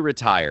decides to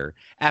retire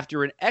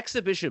after an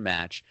exhibition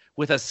match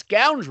with a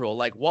scoundrel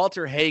like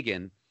Walter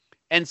Hagen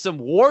and some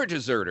war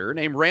deserter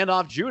named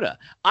Randolph Judah.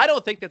 I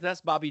don't think that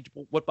that's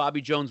what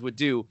Bobby Jones would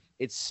do.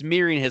 It's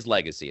smearing his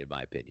legacy, in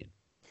my opinion.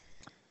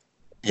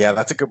 Yeah,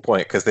 that's a good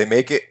point because they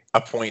make it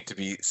a point to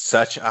be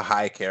such a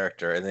high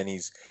character. And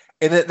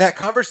then that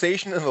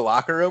conversation in the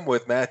locker room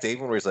with Matt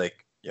Damon where he's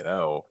like,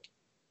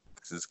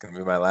 this is going to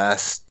be the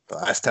last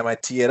time I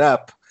tee it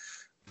up.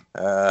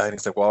 And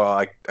he's like, well,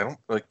 I don't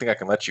really think I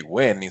can let you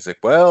win. And he's like,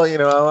 well,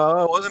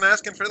 I wasn't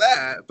asking for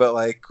that. But,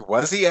 like,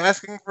 was he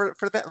asking for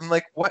that? I'm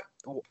like, what?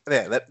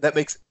 Yeah, that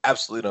makes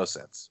absolutely no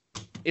sense.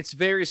 It's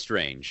very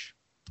strange.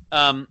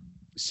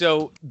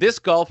 So this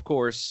golf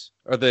course,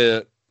 or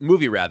the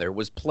movie rather,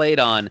 was played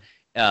on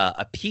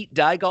a Pete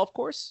Dye golf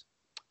course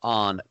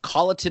on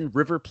Colleton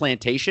River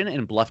Plantation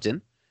in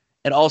Bluffton,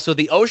 and also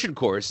the Ocean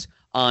Course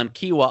on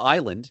Kiawah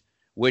Island,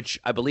 which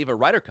I believe a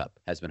Ryder Cup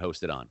has been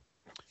hosted on.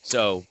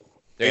 So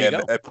there you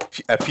go.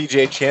 A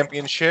PGA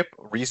Championship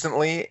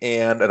recently,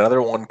 and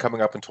another one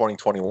coming up in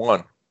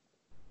 2021.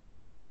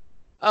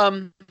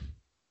 I'm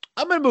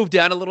going to move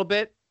down a little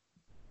bit.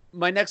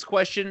 My next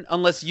question,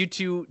 unless you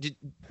two,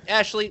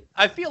 Ashley,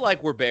 I feel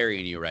like we're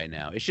burying you right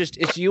now.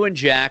 It's you and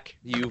Jack.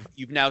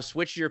 You've now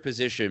switched your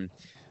position.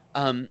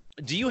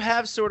 Do you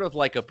have sort of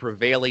like a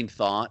prevailing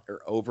thought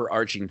or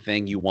overarching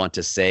thing you want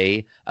to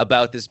say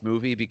about this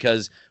movie?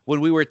 Because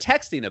when we were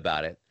texting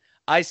about it,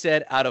 I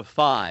said out of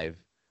 5,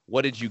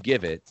 what did you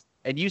give it?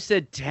 And you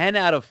said 10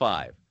 out of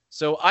 5.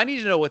 So I need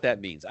to know what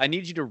that means. I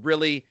need you to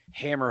really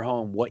hammer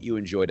home what you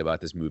enjoyed about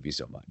this movie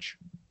so much.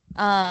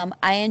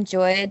 I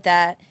enjoyed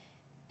that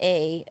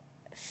a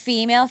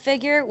female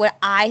figure, what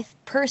I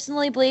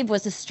personally believe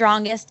was the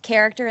strongest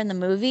character in the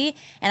movie,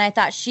 and I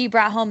thought she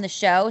brought home the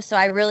show, so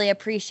I really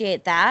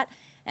appreciate that.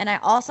 And I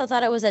also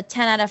thought it was a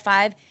 10 out of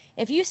 5.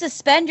 If you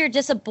suspend your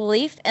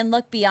disbelief and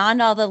look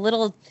beyond all the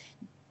little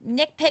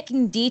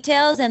nitpicking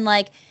details and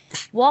like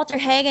Walter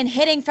Hagen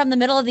hitting from the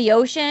middle of the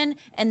ocean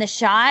and the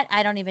shot,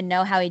 I don't even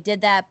know how he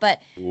did that,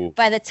 but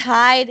by the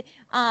tide,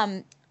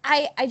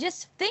 I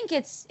just think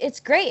it's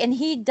great, and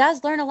he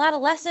does learn a lot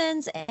of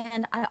lessons,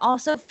 and I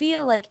also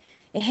feel like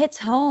it hits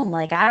home.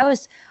 Like I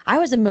was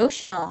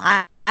emotional.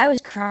 I was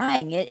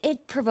crying.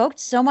 It provoked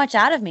so much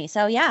out of me.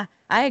 So yeah,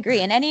 I agree.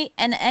 And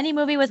any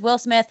movie with Will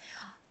Smith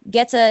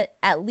gets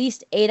at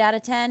least 8 out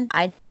of 10.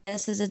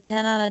 This is a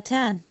 10 out of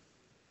 10.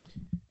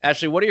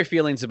 Ashley, what are your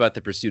feelings about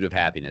The Pursuit of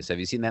Happiness? Have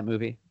you seen that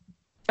movie?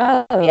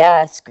 Oh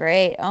yeah, it's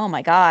great. Oh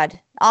my God.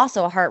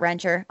 Also a heart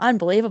wrencher.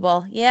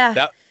 Unbelievable.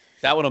 Yeah.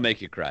 That one will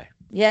make you cry.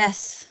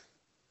 Yes.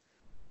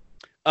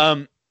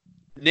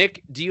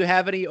 Nick, do you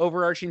have any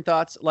overarching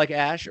thoughts like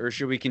Ash, or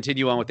should we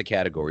continue on with the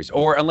categories?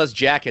 Or unless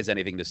Jack has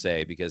anything to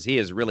say, because he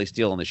is really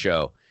stealing the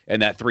show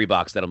in that 3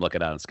 box that I'm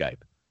looking at on Skype.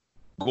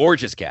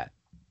 Gorgeous cat.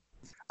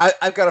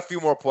 I've got a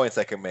few more points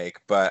I can make,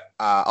 but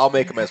I'll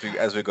make them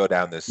as we go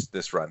down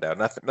this rundown.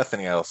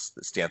 Nothing else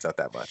that stands out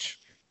that much.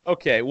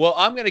 Okay, well,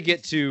 I'm going to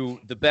get to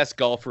the best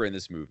golfer in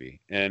this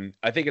movie, and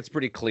I think it's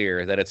pretty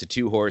clear that it's a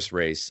 2-horse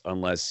race,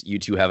 unless you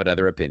two have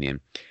another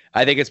opinion.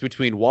 I think it's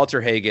between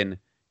Walter Hagen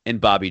and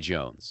Bobby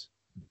Jones.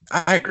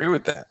 I agree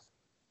with that.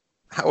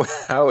 How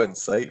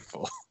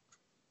insightful.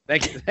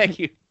 Thank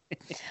you.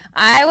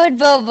 I would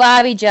vote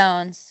Bobby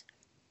Jones.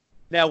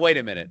 Now, wait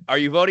a minute. Are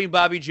you voting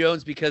Bobby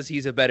Jones because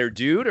he's a better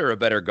dude or a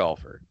better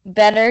golfer?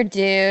 Better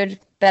dude,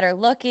 better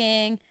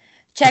looking,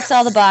 checks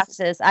all the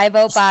boxes. I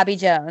vote Bobby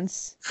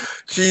Jones.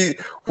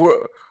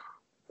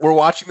 We're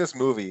watching this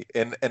movie,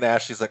 and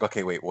Ashley's like,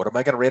 okay, wait, what am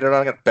I going to rate it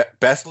on?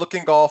 Best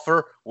looking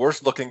golfer,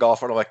 worst looking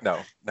golfer. And I'm like, no.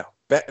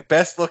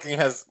 Best looking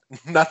has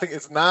nothing.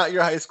 It's not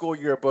your high school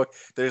yearbook.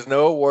 There's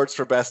no awards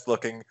for best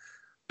looking.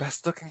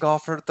 Best looking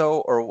golfer,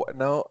 though, or what?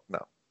 No.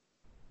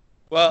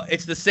 Well,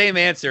 it's the same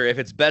answer if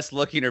it's best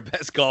looking or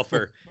best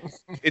golfer.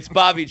 It's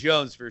Bobby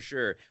Jones for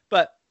sure.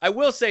 But I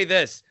will say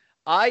this.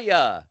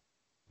 I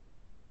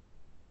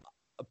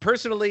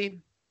personally,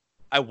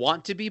 I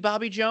want to be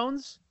Bobby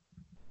Jones,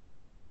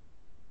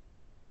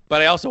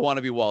 but I also want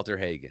to be Walter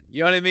Hagen.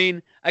 You know what I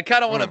mean? I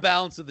kind of want a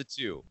balance of the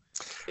two.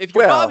 If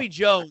you're Bobby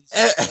Jones,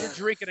 you're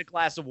drinking a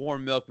glass of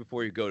warm milk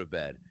before you go to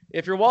bed.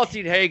 If you're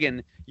Walter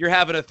Hagen, you're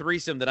having a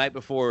threesome the night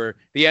before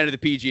the end of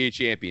the PGA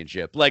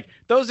Championship. Like,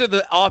 those are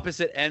the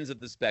opposite ends of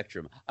the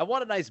spectrum. I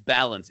want a nice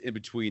balance in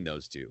between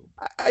those two.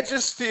 I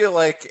just feel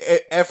like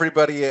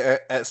everybody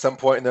at some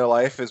point in their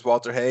life is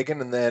Walter Hagen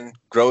and then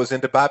grows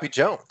into Bobby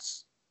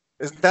Jones.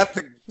 Isn't that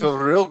the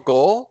real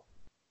goal?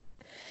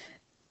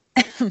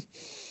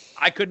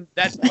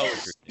 That's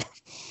poetry.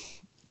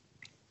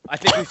 I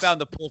think we found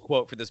the pull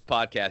quote for this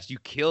podcast. You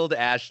killed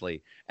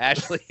Ashley.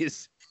 Ashley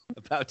is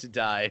about to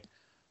die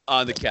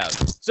on the couch.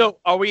 So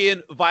are we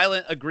in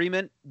violent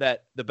agreement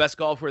that the best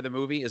golfer of the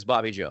movie is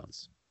Bobby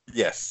Jones?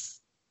 Yes.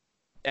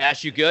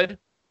 Ash, you good?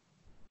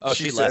 Oh,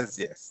 she left. Says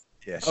yes.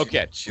 Yes.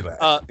 Okay. She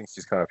left. I think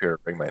she's coming up here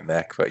to bring my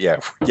neck, but yeah,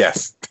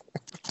 yes.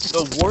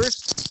 The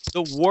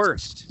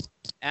worst.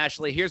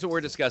 Ashley, here's what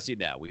we're discussing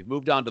now. We've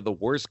moved on to the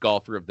worst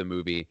golfer of the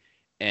movie.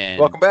 And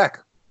welcome back.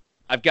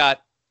 I've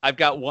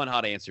got one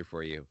hot answer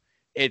for you.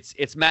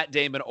 It's Matt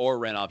Damon or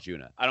Renouf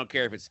Juna. I don't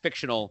care if it's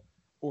fictional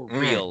or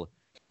real.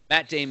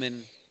 Matt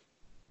Damon.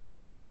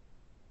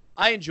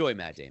 I enjoy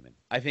Matt Damon.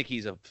 I think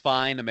he's a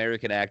fine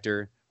American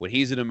actor. When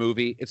he's in a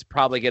movie, it's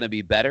probably going to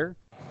be better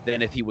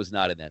than if he was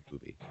not in that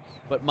movie.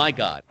 But my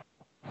God,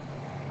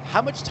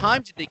 how much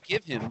time did they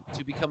give him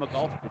to become a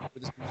golfer before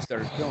this movie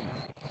started filming?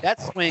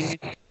 That swing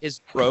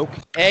is broke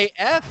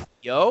AF,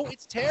 yo.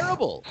 It's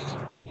terrible.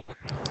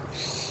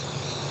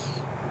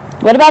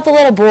 What about the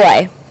little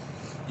boy?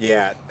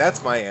 Yeah,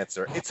 that's my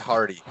answer. It's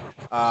Hardy.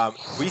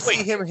 We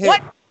see him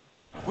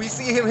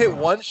hit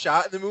one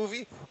shot in the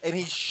movie, and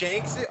he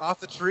shanks it off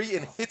the tree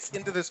and hits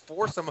into this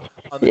foursome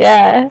on the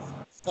tree.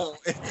 So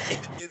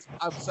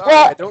I'm sorry,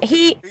 well, I don't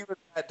agree with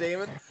Matt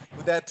Damon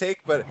with that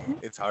take, but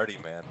it's Hardy,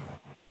 man.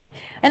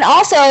 And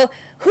also,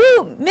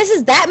 who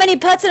misses that many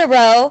putts in a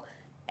row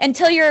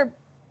until you're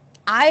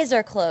eyes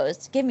are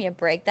closed. Give me a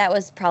break. That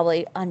was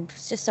probably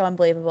just so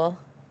unbelievable.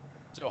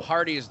 So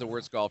Hardy is the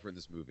worst golfer in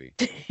this movie.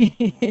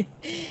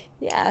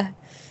 Yeah.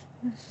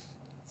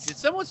 Did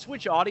someone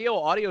switch audio?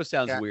 Audio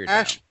sounds weird.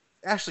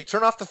 Ashley,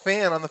 turn off the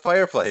fan on the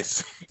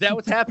fireplace. Is that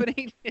what's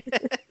happening?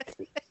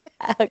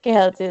 Okay,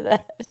 I'll do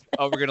that.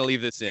 Oh, we're going to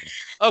leave this in.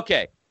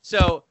 Okay,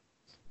 so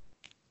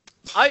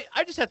I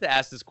just have to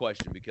ask this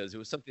question because it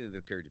was something that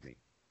occurred to me.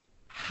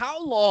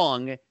 How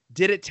long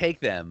did it take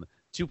them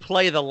to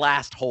play the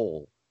last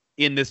hole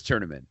in this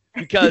tournament?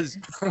 Because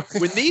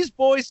when these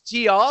boys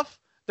tee off,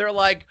 they're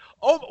like,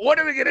 oh, what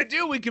are we going to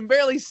do? We can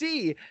barely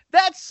see.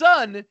 That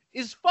sun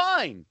is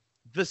fine.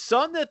 The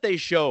sun that they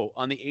show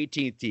on the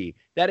 18th tee,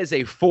 that is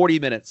a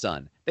 40-minute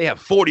sun. They have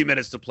 40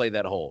 minutes to play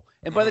that hole.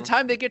 And by the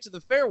time they get to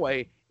the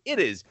fairway, it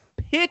is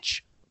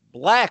pitch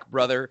black,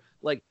 brother.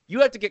 Like, you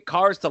have to get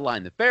cars to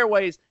line the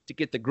fairways, to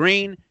get the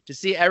green, to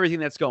see everything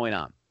that's going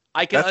on.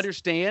 I can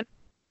understand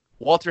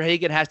Walter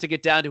Hagen has to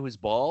get down to his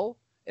ball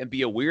and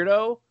be a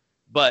weirdo,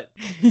 but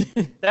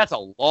that's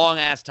a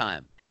long-ass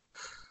time.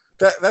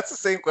 That's the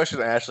same question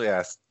Ashley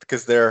asked,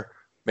 because they're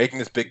making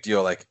this big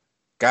deal, like,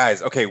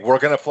 guys, okay, we're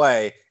going to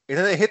play. And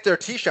then they hit their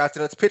tee shots,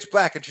 and it's pitch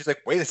black. And she's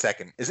like, wait a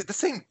second, is it the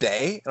same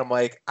day? And I'm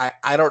like,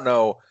 I don't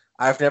know.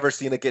 I've never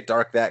seen it get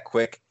dark that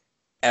quick,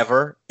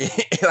 ever.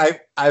 And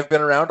I've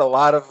been around a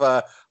lot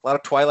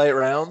of Twilight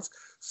rounds.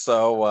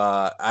 So,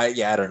 I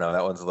don't know.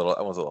 That one's a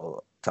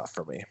little tough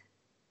for me.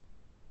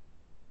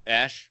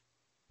 Ash?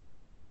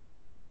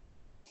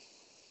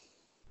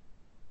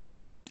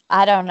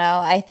 I don't know.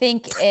 I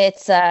think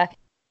it's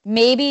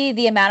maybe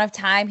the amount of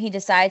time he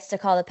decides to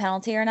call the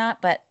penalty or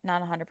not, but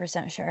not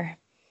 100% sure.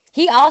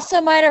 He also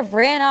might have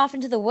ran off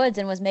into the woods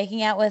and was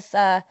making out with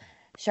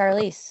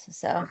Charlize.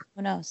 So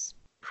who knows?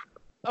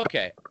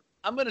 Okay,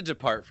 I'm going to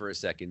depart for a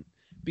second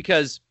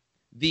because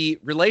the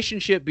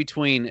relationship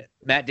between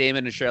Matt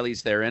Damon and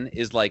Charlize Theron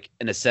is like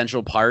an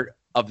essential part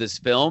of this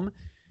film.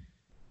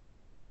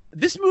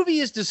 This movie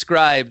is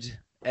described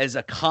as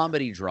a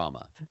comedy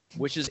drama,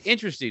 which is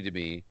interesting to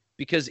me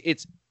because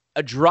it's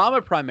a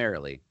drama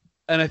primarily.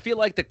 And I feel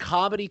like the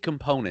comedy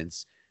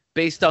components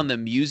based on the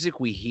music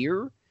we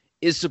hear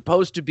is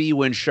supposed to be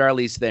when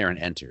Charlize Theron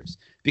enters.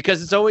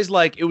 Because it's always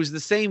like, it was the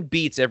same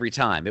beats every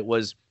time. It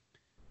was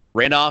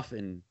Randolph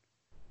and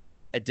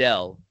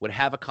Adele would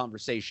have a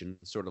conversation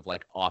sort of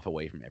like off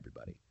away from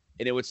everybody.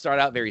 And it would start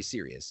out very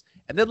serious.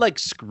 And then like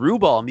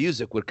screwball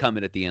music would come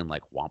in at the end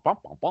like womp,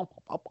 womp, womp, womp,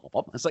 womp, womp,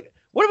 womp. It's like,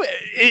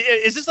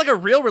 is this like a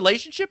real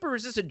relationship or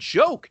is this a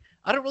joke?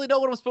 I don't really know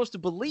what I'm supposed to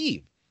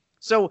believe.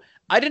 So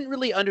I didn't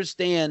really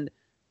understand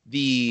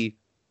the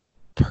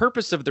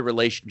purpose of the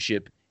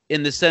relationship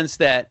in the sense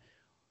that,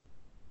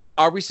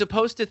 are we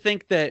supposed to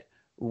think that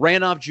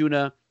Randolph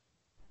Juna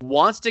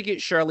wants to get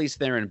Charlize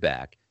Theron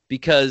back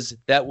because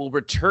that will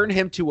return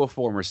him to a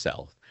former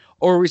self?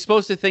 Or are we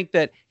supposed to think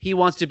that he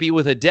wants to be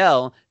with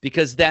Adele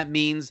because that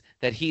means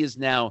that he is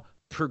now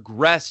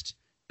progressed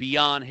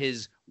beyond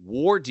his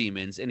war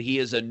demons and he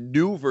is a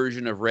new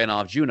version of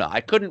Randolph Juna?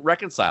 I couldn't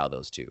reconcile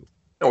those two.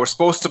 No, we're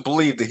supposed to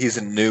believe that he's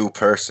a new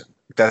person.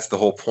 That's the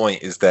whole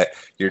point, is that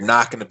you're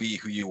not going to be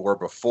who you were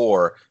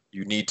before.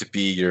 You need to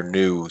be your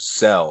new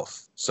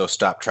self. So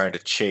stop trying to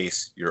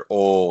chase your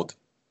old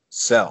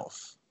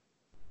self.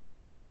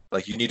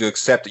 Like, you need to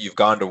accept that you've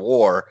gone to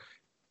war.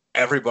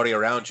 Everybody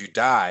around you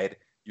died.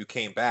 You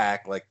came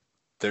back. Like,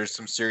 there's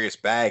some serious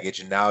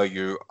baggage, and now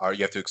you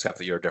have to accept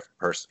that you're a different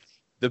person.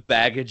 The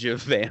baggage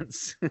of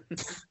Vance.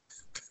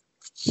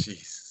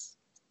 Jeez.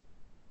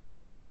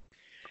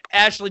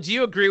 Ashley, do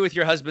you agree with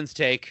your husband's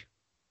take?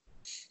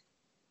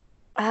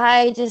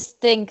 I just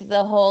think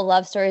the whole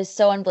love story is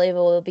so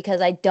unbelievable because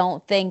I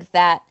don't think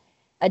that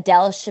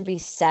Adele should be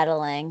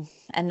settling.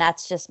 And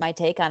that's just my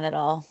take on it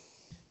all.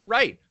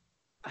 Right.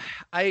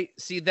 I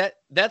see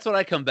that's what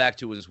I come back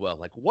to as well.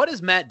 Like, what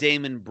is Matt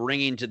Damon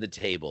bringing to the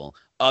table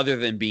other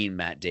than being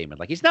Matt Damon?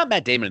 Like, he's not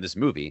Matt Damon in this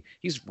movie.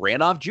 He's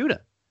Randolph Juna.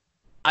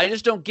 I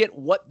just don't get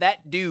what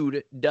that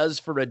dude does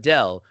for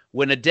Adele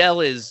when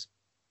Adele is,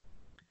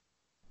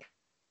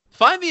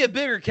 find me a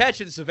bigger catch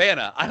in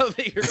Savannah. I don't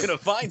think you're going to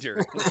find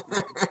her.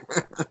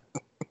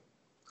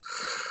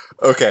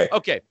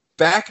 Okay.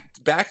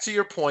 Back to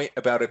your point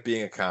about it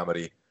being a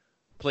comedy.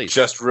 Please.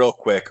 Just real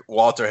quick,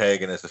 Walter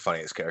Hagen is the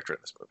funniest character in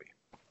this movie.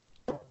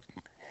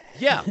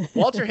 Yeah,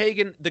 Walter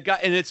Hagen, the guy,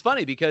 and it's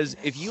funny because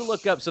if you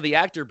look up, so the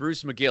actor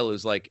Bruce McGill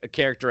is like a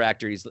character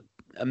actor. He's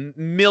a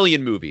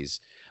million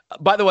movies.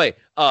 By the way,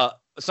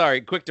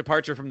 sorry, quick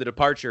departure from the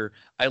departure.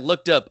 I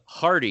looked up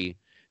Hardy.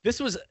 This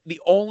was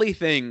the only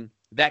thing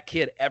that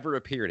kid ever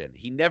appeared in.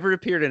 He never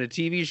appeared in a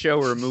TV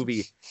show or a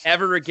movie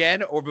ever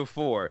again or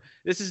before.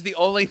 This is the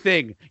only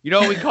thing. You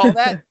know what we call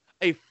that?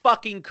 A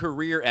fucking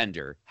career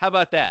ender. How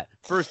about that?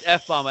 First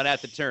F-bomb on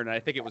At the Turn, and I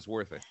think it was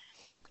worth it.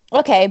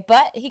 Okay,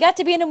 but he got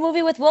to be in a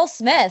movie with Will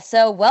Smith,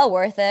 so well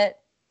worth it.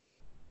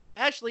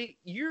 Ashley,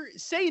 you're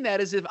saying that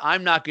as if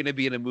I'm not going to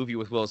be in a movie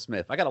with Will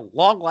Smith. I got a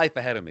long life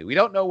ahead of me. We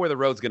don't know where the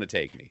road's going to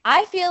take me.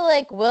 I feel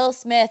like Will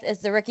Smith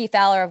is the Ricky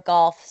Fowler of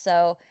golf,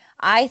 so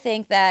I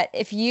think that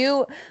if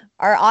you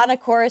are on a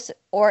course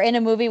or in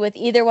a movie with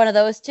either one of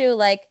those two,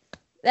 like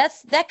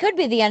that could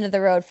be the end of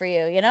the road for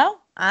you, you know?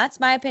 That's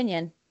my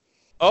opinion.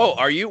 Oh,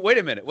 are you? Wait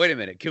a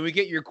minute. Can we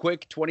get your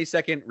quick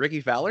 20-second Ricky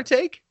Fowler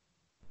take?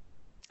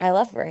 I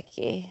love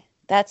Ricky.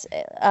 That's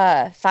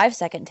a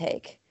 5-second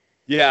take.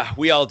 Yeah,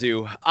 we all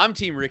do. I'm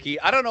Team Ricky.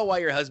 I don't know why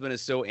your husband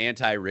is so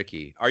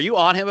anti-Ricky. Are you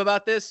on him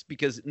about this?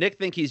 Because Nick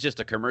thinks he's just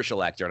a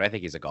commercial actor, and I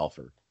think he's a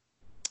golfer.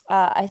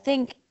 I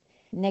think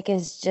Nick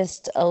is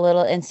just a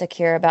little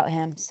insecure about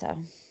him, so.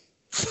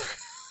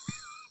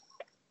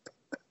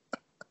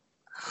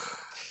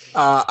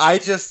 I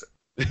just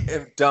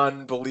am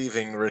done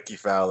believing Ricky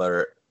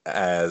Fowler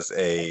as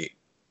a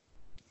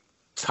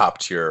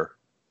top-tier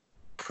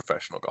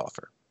professional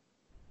golfer.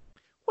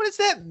 What does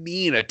that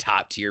mean, a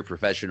top-tier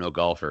professional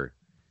golfer?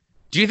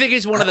 Do you think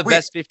he's one of the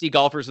best 50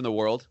 golfers in the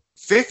world?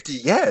 50,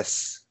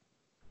 yes.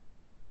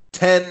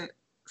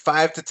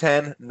 5 to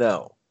 10,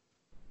 no.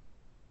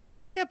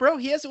 Yeah, bro,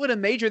 he hasn't won a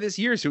major this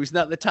year, so he's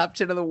not in the top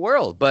 10 of the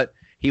world, but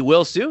he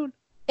will soon.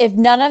 If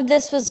none of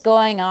this was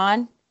going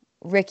on,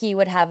 Ricky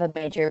would have a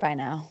major by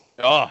now.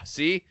 Oh,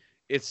 see?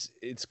 It's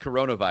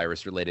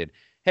coronavirus related.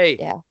 Hey,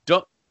 yeah.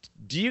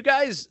 Do you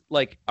guys,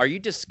 are you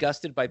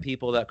disgusted by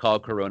people that call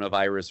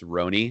coronavirus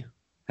Roni?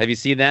 Have you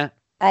seen that?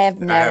 I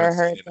have never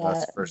heard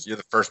that. You're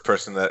the first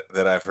person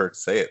that I've heard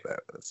say it.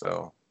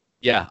 So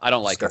yeah, I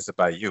don't like it. Disgusted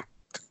by you.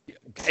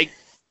 Hey,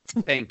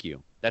 thank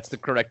you. That's the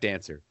correct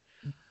answer.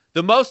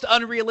 The most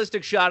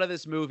unrealistic shot of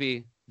this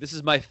movie. This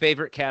is my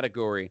favorite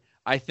category.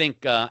 I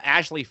think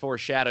Ashley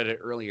foreshadowed it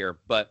earlier,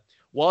 but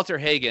Walter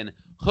Hagen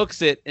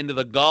hooks it into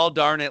the gall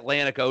darn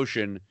Atlantic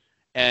Ocean,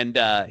 and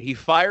he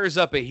fires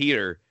up a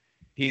heater.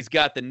 He's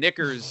got the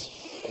knickers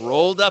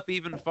rolled up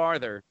even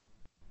farther.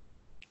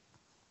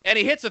 And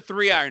he hits a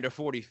 3-iron to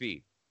 40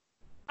 feet.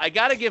 I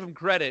got to give him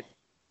credit.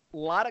 A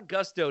lot of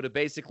gusto to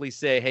basically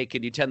say, hey,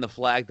 can you tend the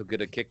flag? They'll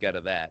get a kick out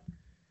of that.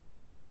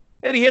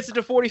 And he hits it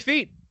to 40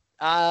 feet.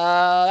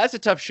 That's a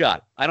tough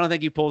shot. I don't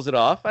think he pulls it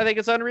off. I think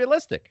it's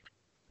unrealistic.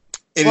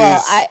 It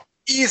is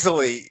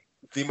easily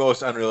the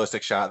most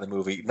unrealistic shot in the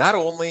movie. Not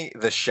only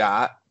the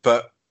shot,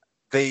 but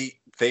they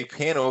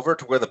pan over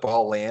to where the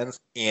ball lands,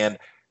 and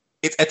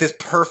it's at this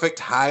perfect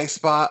high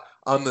spot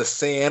on the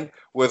sand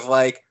with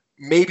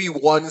maybe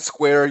 1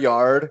 square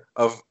yard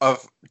of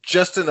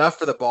just enough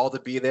for the ball to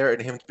be there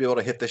and him to be able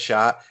to hit the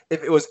shot.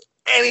 If it was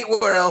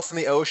anywhere else in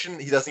the ocean,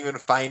 he doesn't even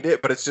find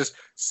it, but it's just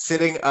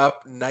sitting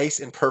up nice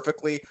and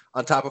perfectly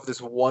on top of this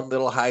one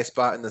little high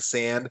spot in the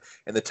sand,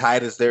 and the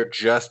tide is there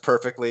just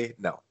perfectly.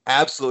 No,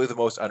 absolutely the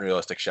most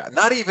unrealistic shot.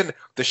 Not even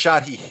the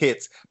shot he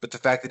hits, but the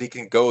fact that he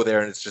can go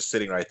there and it's just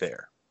sitting right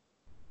there.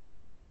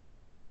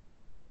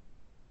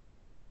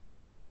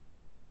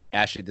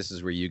 Ashley, this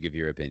is where you give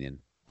your opinion.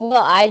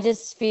 Well, I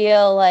just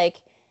feel like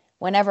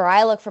whenever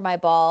I look for my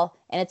ball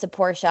and it's a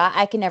poor shot,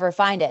 I can never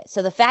find it.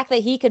 So the fact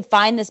that he could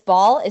find this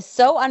ball is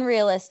so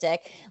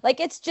unrealistic.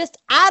 It's just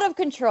out of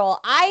control.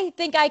 I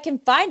think I can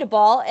find a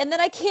ball and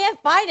then I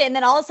can't find it. And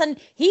then all of a sudden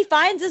he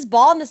finds this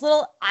ball on this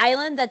little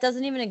island that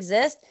doesn't even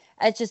exist.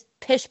 It's just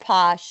pish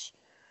posh.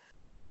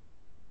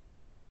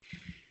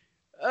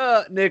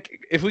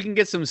 Nick, if we can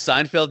get some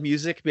Seinfeld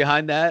music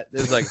behind that,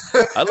 it's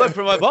I look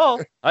for my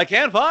ball. I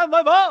can't find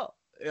my ball.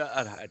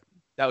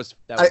 That was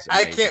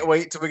I can't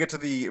wait till we get to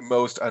the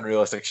most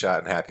unrealistic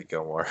shot in Happy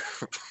Gilmore.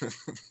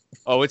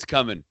 Oh, it's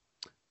coming.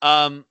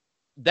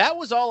 That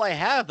was all I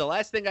have. The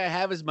last thing I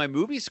have is my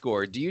movie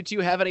score. Do you two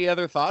have any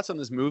other thoughts on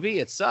this movie?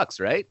 It sucks,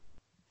 right?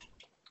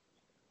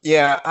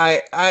 Yeah,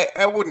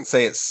 I wouldn't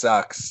say it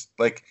sucks.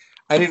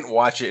 I didn't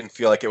watch it and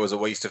feel like it was a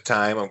waste of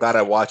time. I'm glad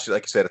I watched it.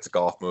 Like you said, it's a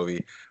golf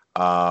movie.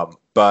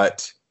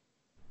 But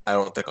I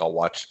don't think I'll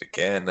watch it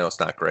again. No, it's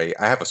not great.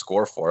 I have a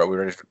score for it. Are we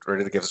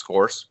ready to give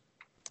scores?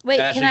 Wait,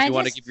 Ashley, can I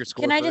want to give your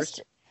score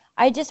first?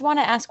 I just want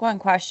to ask one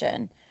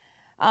question.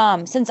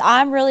 Since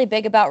I'm really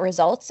big about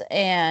results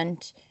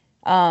and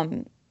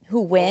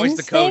who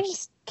wins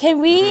things, can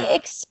we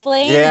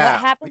explain what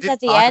happens at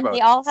the end?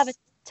 They all have a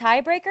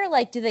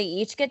tiebreaker? Do they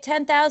each get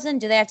 10,000?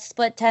 Do they have to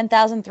split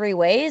 10,000 3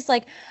 ways?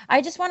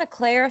 I just want to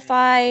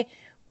clarify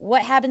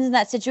what happens in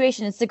that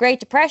situation. It's the Great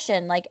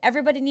Depression.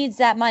 Everybody needs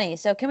that money.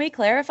 So can we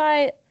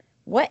clarify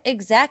what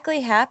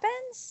exactly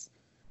happens?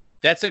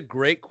 That's a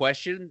great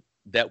question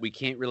that we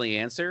can't really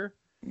answer.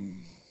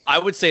 I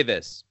would say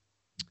this.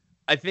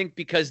 I think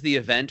because the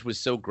event was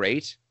so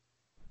great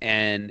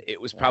and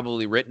it was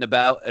probably written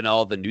about in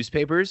all the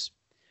newspapers,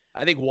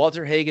 I think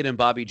Walter Hagen and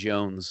Bobby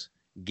Jones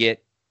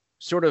get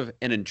sort of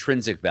an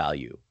intrinsic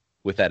value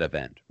with that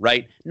event,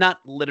 right?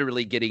 Not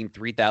literally getting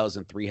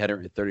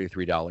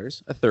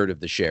 $3,333, a third of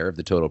the share of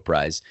the total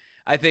prize.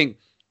 I think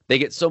they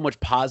get so much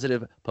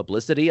positive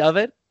publicity of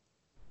it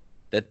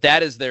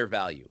that is their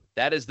value.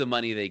 That is the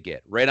money they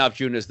get. Rainoff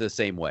Jr. is the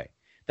same way.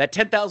 That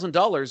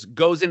 $10,000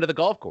 goes into the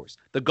golf course.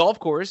 The golf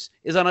course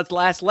is on its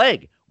last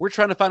leg. We're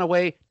trying to find a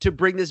way to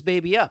bring this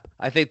baby up.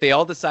 I think they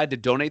all decide to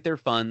donate their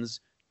funds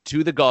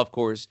to the golf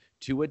course,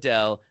 to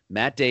Adele,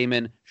 Matt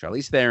Damon,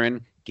 Charlize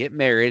Theron, get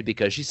married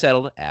because she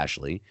settled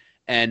Ashley,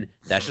 and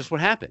that's just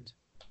what happened.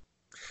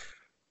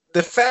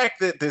 the fact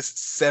that this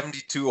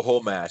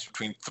 72-hole match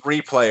between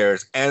 3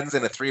 players ends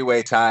in a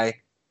 3-way tie,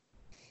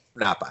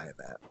 not buying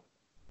that.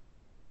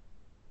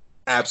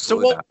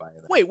 Absolutely not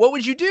buying that. Wait, what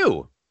would you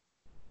do?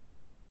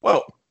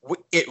 Well,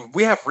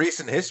 we have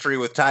recent history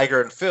with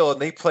Tiger and Phil,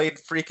 and they played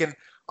freaking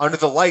under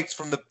the lights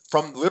from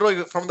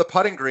the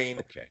putting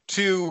green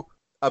to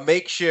a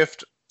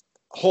makeshift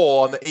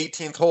hole on the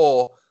 18th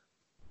hole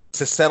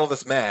to settle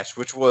this match,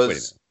 which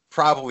was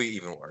probably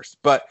even worse.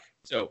 But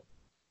so,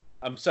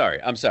 I'm sorry.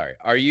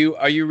 Are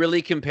you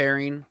really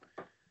comparing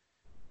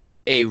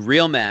a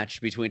real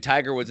match between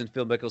Tiger Woods and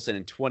Phil Mickelson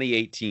in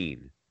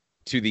 2018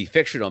 to the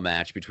fictional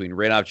match between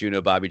Randolph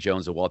Juneau, Bobby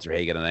Jones, and Walter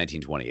Hagen in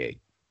 1928?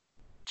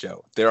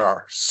 Joe, there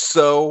are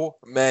so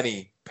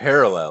many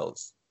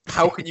parallels.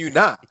 How can you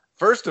not?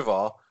 First of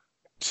all,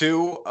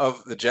 2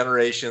 of the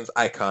generation's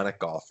iconic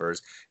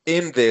golfers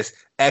in this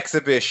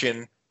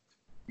exhibition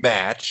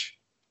match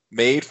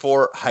made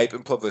for hype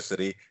and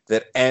publicity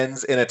that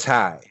ends in a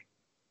tie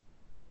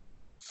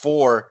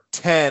for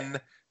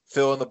 10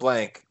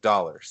 fill-in-the-blank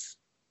dollars.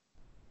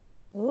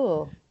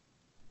 Ooh.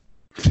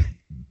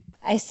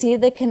 I see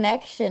the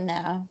connection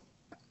now.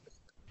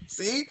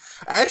 See?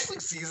 Ashley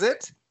sees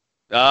it.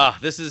 How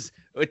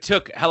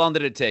long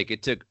did it take?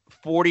 It took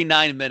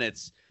 49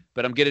 minutes,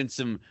 but I'm getting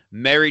some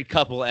married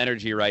couple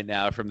energy right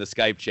now from the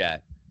Skype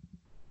chat.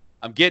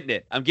 I'm getting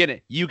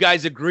it. You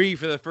guys agree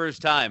for the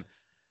first time.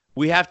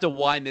 We have to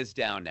wind this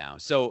down now.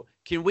 So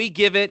can we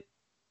give it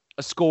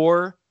a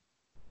score?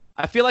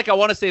 I feel like I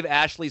want to save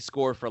Ashley's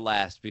score for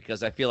last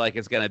because I feel like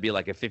it's going to be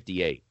like a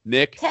 58.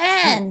 Nick?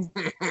 10.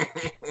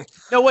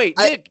 No, wait.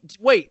 Nick,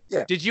 wait.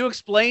 Yeah. Did you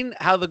explain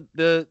how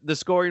the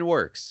scoring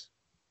works?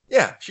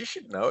 Yeah, she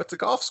should know. It's a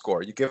golf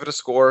score. You give it a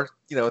score,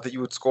 that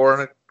you would score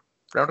on a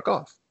round of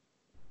golf.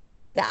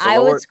 I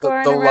would score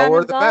on a round lower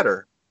of the golf?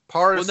 better.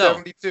 Par is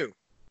 72.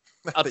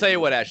 I'll tell you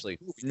what, Ashley.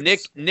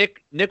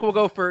 Nick will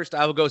go first.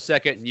 I will go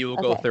second, and you will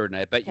go third. And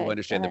I bet you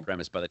understand the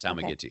premise by the time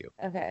we get to you.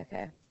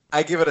 Okay.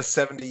 I give it a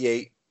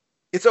 78.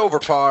 It's over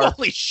par.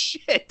 Holy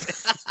shit!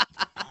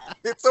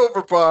 It's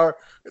over par.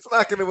 It's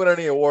not going to win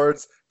any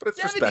awards, but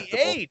it's 78.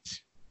 respectable.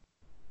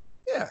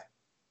 Yeah.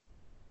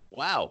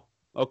 Wow.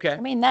 Okay. I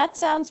mean, that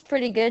sounds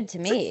pretty good to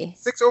me.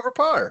 6 over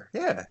par.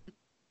 Yeah.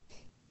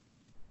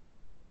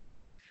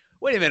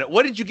 Wait a minute.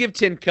 What did you give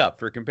Tin Cup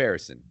for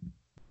comparison?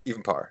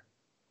 Even par.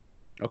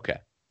 Okay.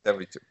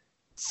 72.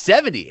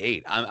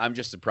 78. I'm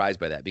just surprised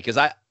by that because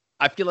I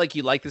feel like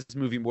you like this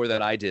movie more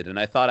than I did, and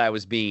I thought I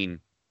was being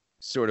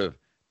sort of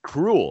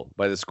cruel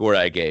by the score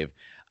I gave.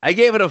 I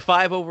gave it a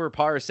 5 over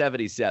par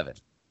 77.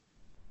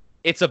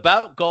 It's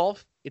about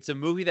golf. It's a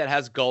movie that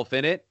has golf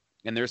in it,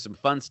 and there's some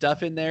fun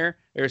stuff in there.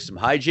 There's some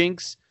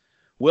hijinks.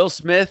 Will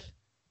Smith,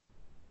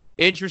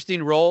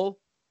 interesting role.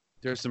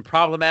 There's some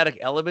problematic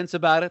elements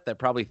about it that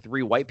probably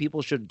 3 white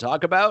people shouldn't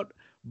talk about,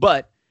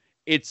 but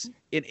it's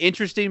an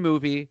interesting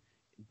movie.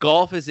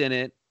 Golf is in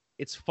it.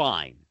 It's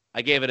fine.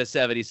 I gave it a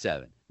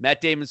 77. Matt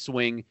Damon's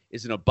swing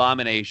is an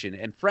abomination,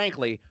 and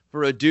frankly,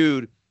 for a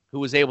dude who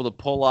was able to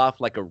pull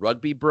off like a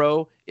rugby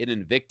bro in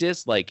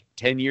Invictus like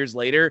 10 years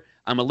later,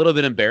 I'm a little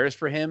bit embarrassed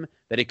for him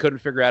that he couldn't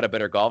figure out a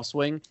better golf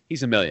swing.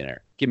 He's a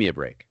millionaire. Give me a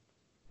break.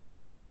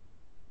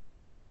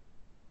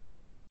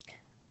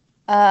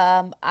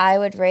 I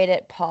would rate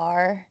it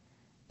par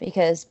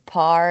because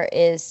par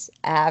is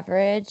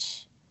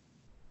average.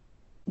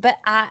 But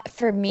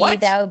for me,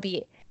 that would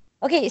be...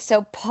 Okay,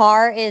 so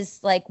par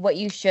is like what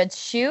you should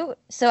shoot.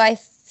 So I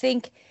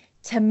think,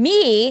 to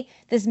me,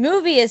 this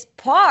movie is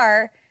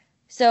par...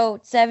 So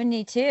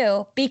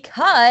 72,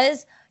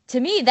 because to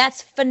me,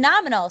 that's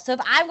phenomenal. So if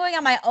I'm going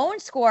on my own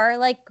score,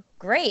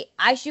 great,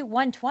 I shoot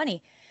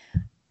 120.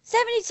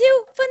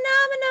 72,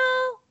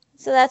 phenomenal.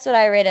 So that's what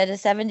I rated, a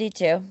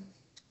 72.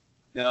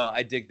 No,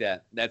 I dig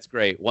that. That's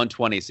great.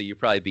 120, so you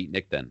probably beat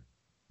Nick then.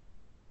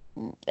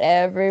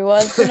 Every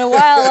once in a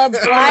while, a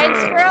blind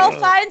squirrel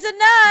finds a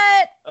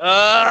nut.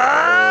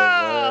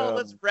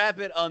 Let's wrap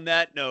it on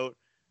that note.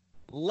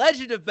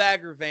 Legend of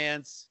Bagger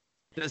Vance.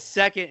 The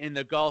second in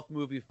the golf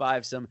movie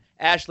fivesome.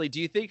 Ashley, do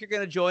you think you're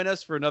going to join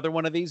us for another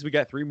one of these? We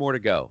got 3 more to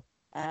go.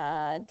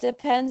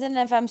 Depends on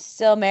if I'm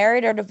still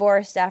married or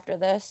divorced after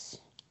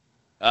this.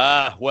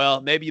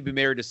 Well, maybe you'll be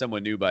married to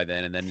someone new by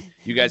then, and then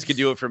you guys can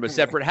do it from a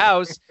separate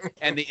house,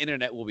 and the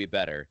internet will be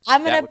better.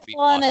 I'm going to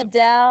pull on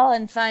Adele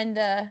and find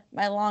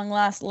my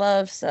long-lost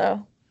love,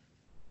 so.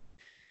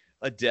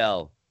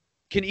 Adele.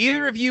 Can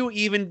either of you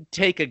even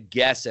take a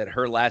guess at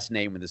her last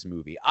name in this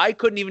movie? I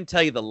couldn't even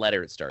tell you the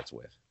letter it starts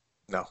with.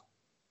 No.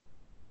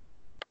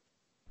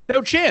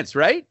 No chance,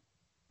 right?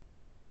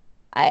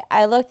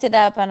 I looked it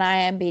up on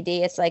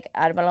IMDb. It's like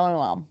I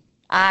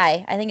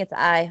think it's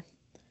I.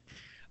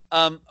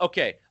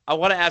 Okay. I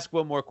want to ask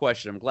one more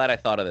question. I'm glad I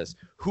thought of this.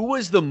 Who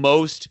was the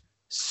most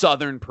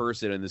Southern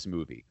person in this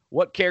movie?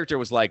 What character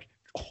was like,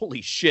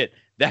 holy shit,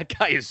 that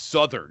guy is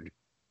Southern?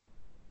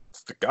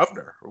 It's the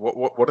governor.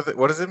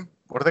 What is him?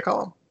 What do they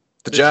call him?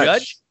 The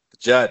judge? The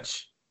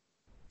judge.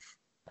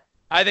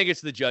 I think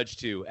it's the judge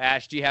too.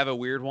 Ash, do you have a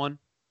weird one?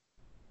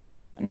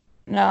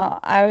 No,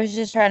 I was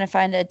just trying to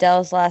find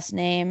Adele's last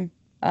name.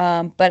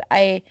 But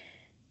I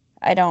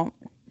don't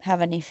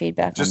have any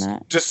feedback on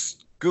that.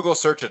 Just Google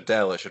search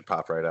Adele. It should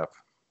pop right up.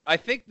 I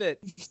think that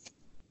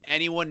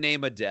anyone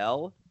named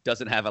Adele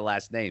doesn't have a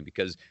last name,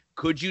 because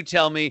could you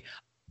tell me?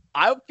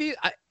 I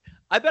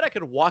bet I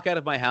could walk out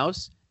of my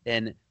house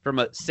and, from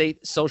a safe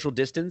social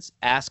distance,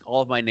 ask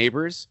all of my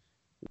neighbors,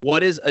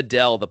 what is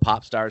Adele, the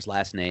pop star's,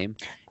 last name?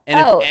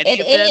 And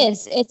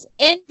is. It's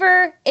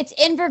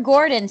Inver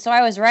Gordon. So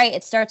I was right.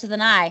 It starts with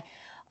an I.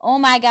 Oh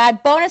my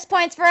God! Bonus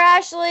points for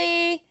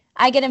Ashley.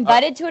 I get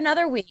invited to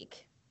another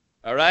week.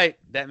 All right.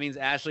 That means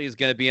Ashley is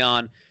going to be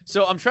on.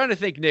 So I'm trying to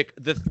think, Nick,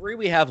 of the three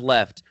we have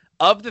left,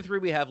 I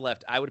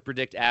would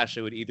predict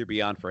Ashley would either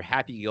be on for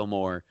Happy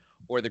Gilmore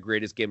or The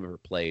Greatest Game Ever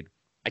Played.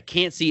 I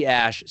can't see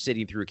Ash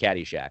sitting through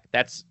Caddyshack.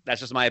 That's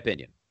just my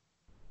opinion.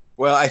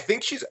 Well, I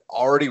think she's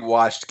already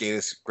watched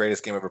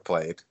Greatest Game Ever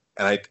Played,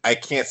 and I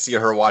can't see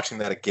her watching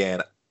that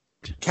again.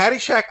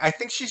 Caddyshack, I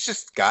think she's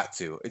just got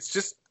to. It's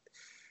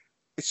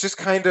just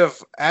kind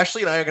of,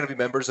 Ashley and I are going to be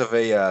members of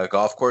a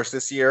golf course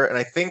this year, and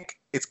I think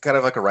it's kind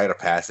of like a rite of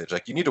passage.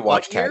 Like, you need to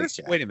watch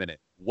Caddyshack. Wait a minute.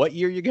 What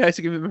year you guys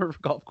are going to be a member of a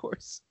golf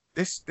course?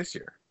 This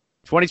year.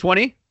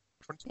 2020?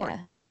 2020.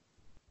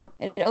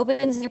 Yeah. It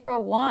opens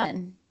April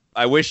 1.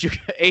 I wish you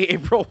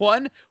April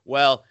 1?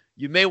 Well,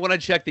 you may want to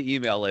check the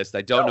email list.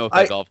 I don't know if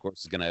the golf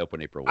course is going to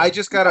open April 1. I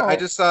just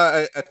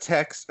saw a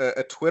text,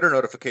 a Twitter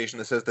notification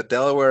that says the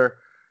Delaware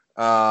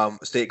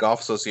State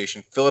Golf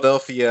Association,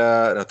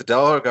 the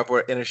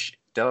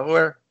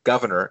Delaware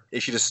governor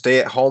issued a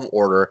stay-at-home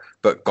order,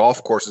 but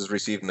golf courses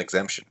received an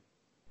exemption.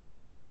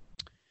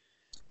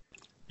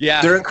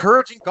 Yeah, they're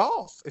encouraging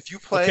golf. If you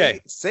play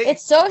safe,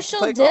 it's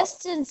social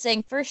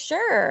distancing for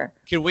sure.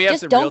 Can we have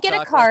just some don't real get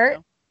talk a cart?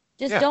 right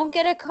just don't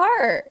get a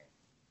cart.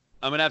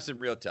 I'm gonna have some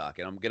real talk,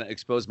 and I'm gonna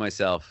expose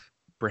myself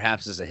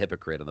perhaps as a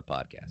hypocrite on the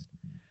podcast.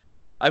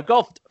 I've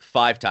golfed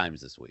 5 times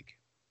this week.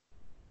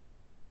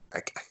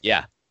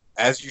 Yeah,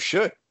 as you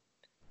should.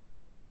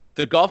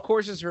 The golf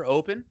courses are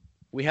open.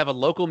 We have a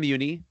local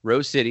muni,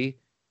 Rose City.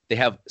 They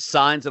have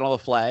signs on all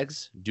the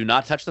flags. Do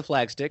not touch the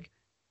flagstick.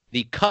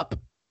 The cup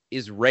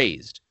is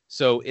raised,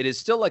 so it is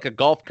still like a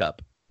golf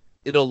cup.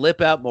 It'll lip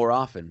out more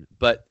often,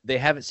 but they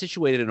have it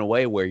situated in a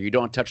way where you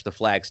don't touch the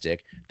flagstick.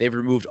 They've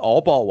removed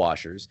all ball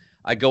washers.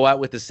 I go out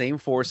with the same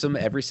foursome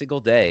every single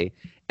day,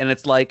 and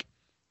it's like,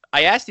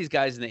 I asked these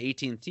guys in the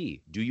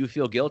AT&T, do you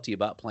feel guilty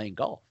about playing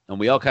golf? And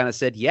we all kind of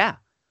said, yeah,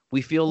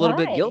 we feel a little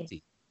bit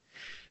guilty.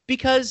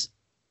 Because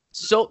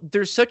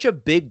there's such a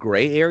big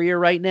gray area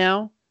right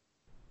now.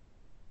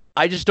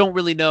 I just don't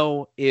really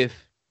know if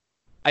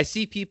I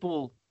see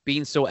people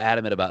being so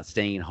adamant about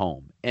staying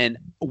home. And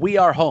we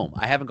are home.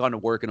 I haven't gone to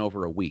work in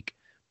over a week.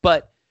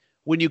 But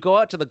when you go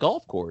out to the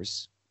golf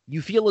course,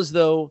 you feel as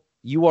though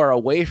you are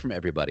away from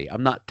everybody.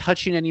 I'm not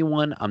touching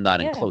anyone. I'm not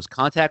in close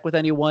contact with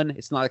anyone.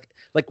 It's not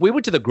like we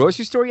went to the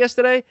grocery store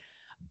yesterday.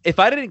 If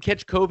I didn't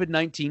catch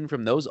COVID-19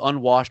 from those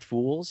unwashed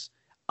fools,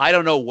 I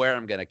don't know where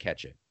I'm going to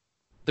catch it.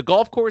 The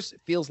golf course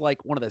feels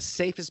like one of the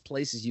safest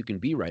places you can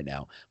be right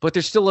now, but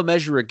there's still a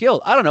measure of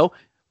guilt. I don't know.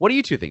 What do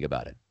you two think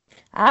about it?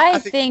 I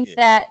think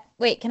that,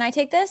 wait, can I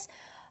take this?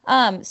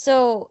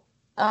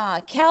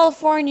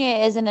 California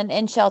is in an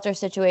in-shelter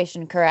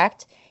situation,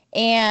 correct?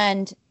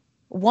 And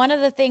one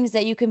of the things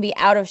that you can be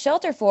out of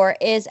shelter for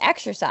is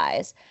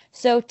exercise.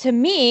 So to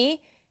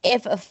me,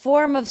 if a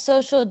form of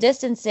social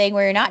distancing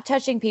where you're not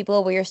touching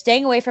people, where you're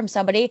staying away from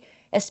somebody,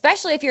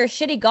 especially if you're a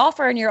shitty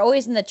golfer and you're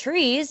always in the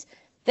trees,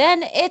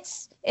 then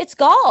it's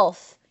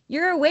golf.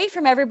 You're away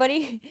from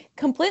everybody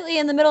completely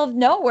in the middle of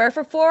nowhere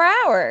for 4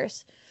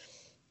 hours.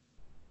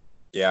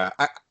 Yeah,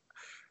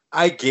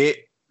 I get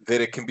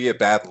that it can be a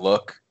bad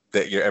look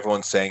that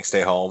everyone's saying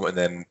stay home, and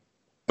then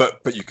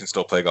but you can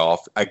still play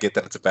golf. I get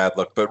that it's a bad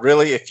look, but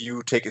really, if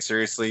you take it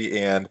seriously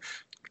and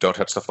you don't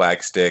touch the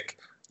flag stick,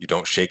 you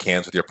don't shake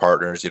hands with your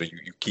partners, you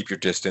keep your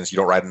distance, you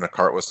don't ride in a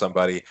cart with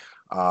somebody.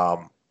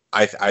 I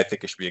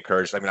think it should be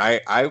encouraged. I mean,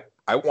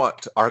 I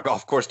want our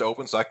golf course to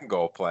open so I can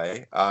go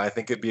play. I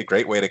think it'd be a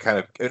great way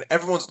to and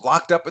everyone's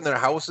locked up in their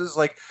houses.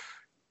 Like,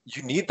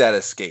 you need that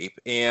escape,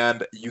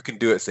 and you can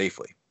do it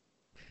safely.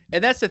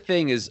 And that's the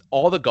thing is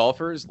all the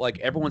golfers, like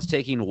everyone's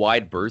taking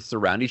wide berths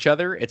around each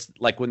other. It's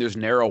like when there's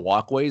narrow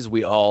walkways,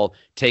 we all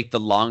take the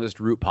longest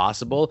route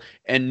possible.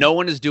 And no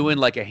one is doing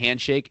like a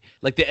handshake.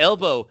 Like the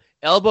elbow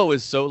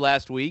is so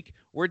last week.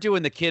 We're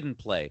doing the kid and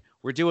play.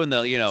 We're doing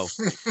the,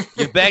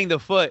 you bang the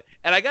foot.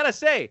 And I got to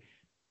say,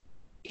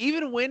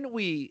 even when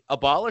we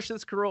abolish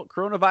this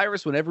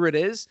coronavirus, whenever it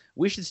is,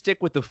 we should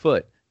stick with the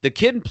foot. The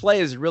kid and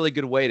play is a really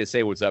good way to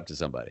say what's up to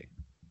somebody.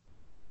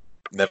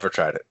 Never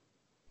tried it.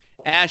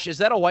 Ash, is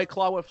that a White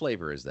Claw? What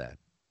flavor is that?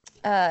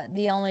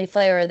 The only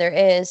flavor there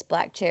is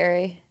black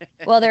cherry.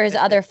 Well, there's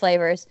other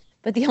flavors,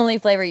 but the only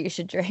flavor you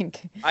should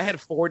drink. I had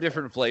 4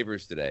 different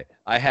flavors today.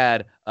 I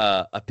had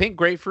a pink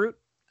grapefruit,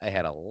 I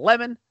had a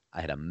lemon,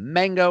 I had a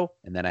mango,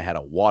 and then I had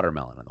a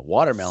watermelon. And the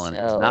watermelon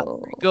is not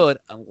very good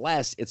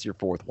unless it's your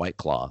 4th White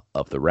Claw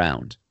of the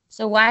round.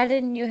 So why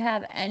didn't you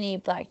have any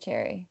black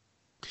cherry?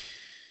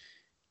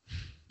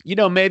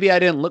 maybe I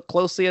didn't look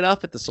closely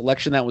enough at the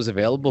selection that was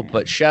available,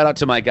 but shout out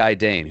to my guy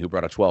Dane who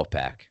brought a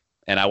 12-pack.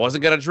 And I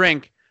wasn't going to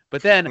drink,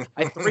 but then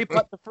I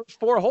 3-putt the first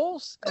 4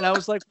 holes, and I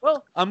was like,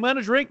 well, I'm going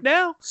to drink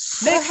now.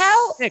 So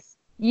Nick,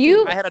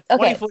 I had a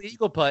 20-foot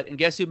eagle putt, and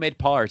guess who made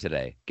par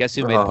today? Guess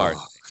who made par?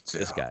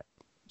 This guy.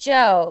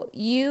 Joe,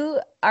 you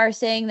are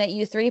saying that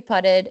you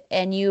 3-putted,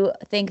 and you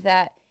think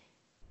that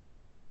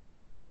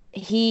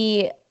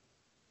he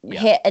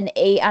hit an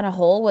 8 on a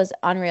hole was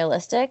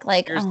unrealistic?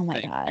 Like, Here's oh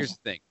my God. Here's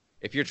the thing.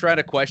 If you're trying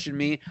to question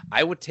me,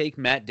 I would take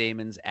Matt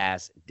Damon's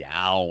ass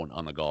down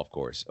on the golf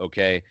course,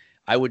 okay?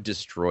 I would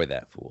destroy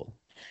that fool.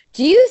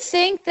 Do you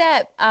think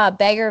that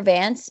Bagger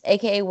Vance,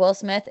 a.k.a. Will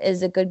Smith,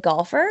 is a good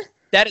golfer?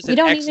 That is we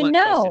don't even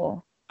know.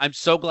 Question. I'm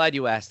so glad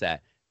you asked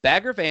that.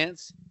 Bagger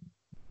Vance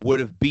would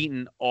have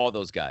beaten all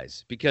those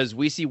guys because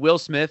we see Will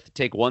Smith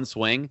take one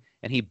swing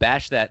and he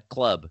bashed that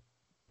club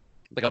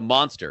like a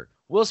monster.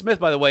 Will Smith,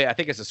 by the way, I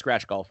think is a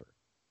scratch golfer.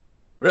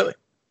 Really?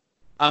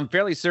 I'm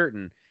fairly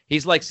certain.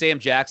 He's like Sam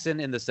Jackson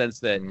in the sense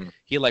that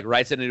he like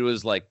writes it into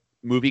his like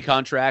movie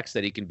contracts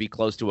that he can be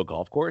close to a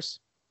golf course.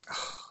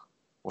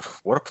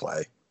 What a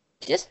play.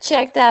 Just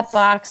check that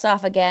box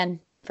off again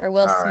for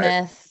Will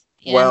Smith.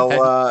 Right.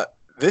 Well,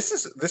 this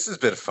has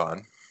been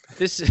fun.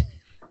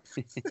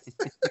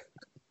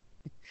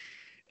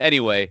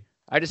 Anyway,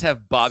 I just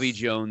have Bobby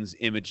Jones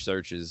image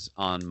searches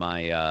on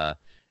my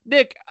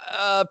Nick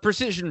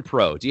Precision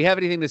Pro. Do you have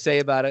anything to say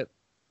about it?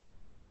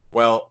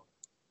 Well,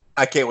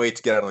 I can't wait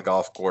to get out on the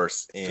golf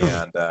course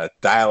and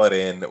dial it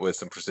in with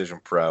some Precision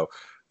Pro.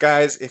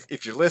 Guys,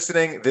 if you're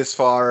listening this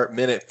far,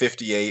 minute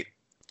 58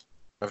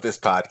 of this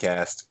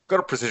podcast, go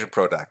to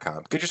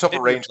precisionpro.com. Get yourself a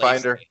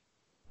rangefinder.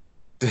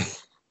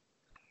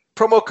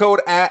 Promo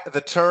code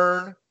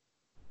 @TheTurn.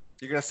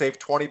 You're going to save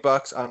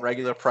 $20 on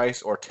regular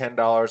price or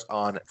 $10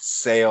 on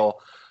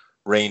sale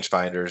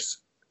rangefinders.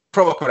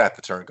 Promo code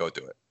 @TheTurn. Go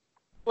do it.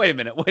 Wait a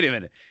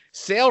minute.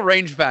 Sale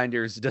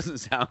rangefinders doesn't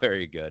sound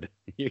very good.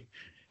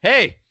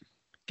 Hey,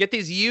 get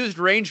these used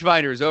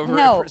rangefinders over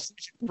at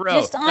Precision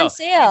Pro. Just on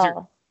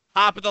sale.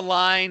 Top of the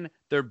line.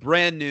 They're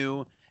brand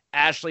new.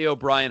 Ashley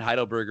O'Brien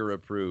Heidelberger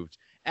approved.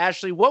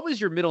 Ashley, what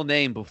was your middle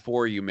name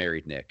before you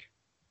married Nick?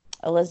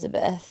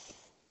 Elizabeth.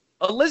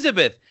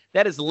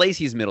 That is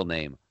Lacey's middle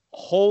name.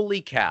 Holy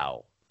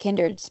cow.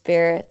 Kindred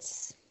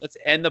spirits. Let's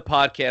end the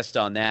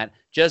podcast on that.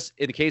 Just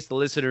in case the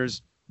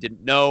listeners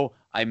didn't know,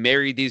 I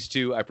married these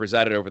two. I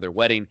presided over their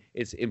wedding.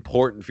 It's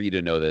important for you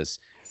to know this.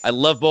 I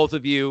love both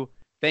of you.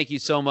 Thank you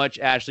so much,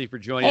 Ashley, for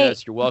joining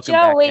us. You're welcome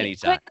back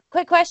anytime.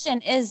 Quick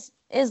question. Is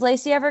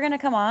Lacey ever going to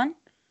come on?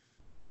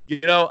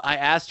 I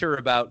asked her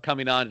about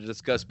coming on to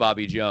discuss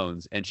Bobby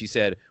Jones, and she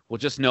said, well,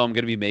 just know I'm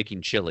going to be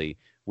making chili,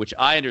 which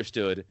I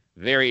understood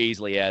very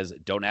easily as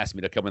don't ask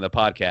me to come on the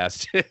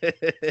podcast.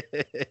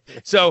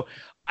 So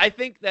I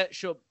think that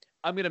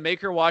I'm going to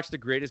make her watch The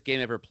Greatest Game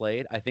Ever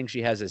Played. I think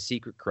she has a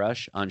secret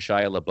crush on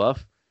Shia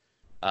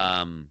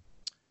LaBeouf.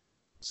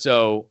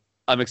 So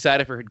I'm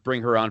excited to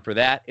bring her on for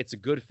that. It's a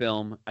good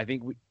film. I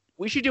think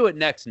we should do it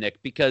next,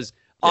 Nick, because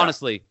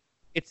honestly,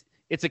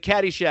 it's a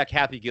Caddyshack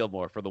Happy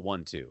Gilmore for the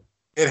 1-2.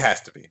 It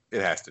has to be.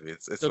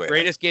 It's the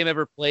Greatest Game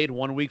Ever Played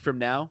 1 week from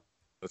now.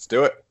 Let's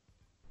do it.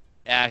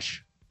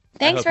 Ash.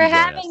 Thanks for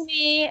having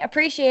me.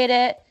 Appreciate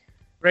it.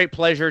 Great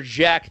pleasure.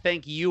 Jack,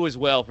 thank you as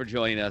well for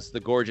joining us.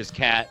 The gorgeous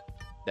cat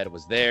that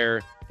was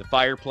there. The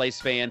Fireplace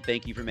fan,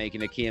 thank you for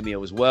making a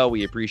cameo as well.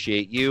 We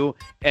appreciate you.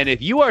 And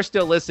if you are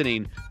still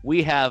listening,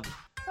 we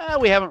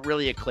haven't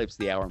really eclipsed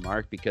the hour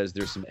mark because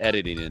there's some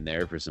editing in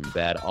there for some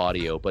bad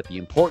audio. But the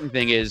important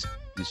thing is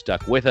you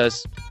stuck with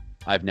us.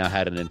 I've now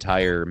had an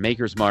entire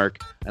Maker's Mark.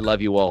 I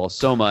love you all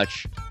so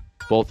much.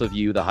 Both of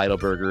you, the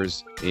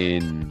Heidelbergers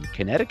in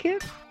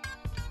Connecticut?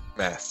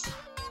 Mass.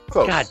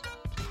 Close. God.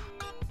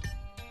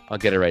 I'll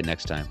get it right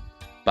next time.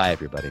 Bye,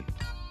 everybody.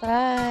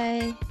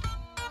 Bye.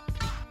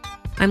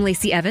 I'm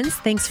Lacey Evans.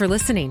 Thanks for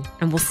listening,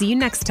 and we'll see you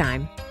next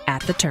time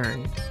at The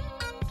Turn.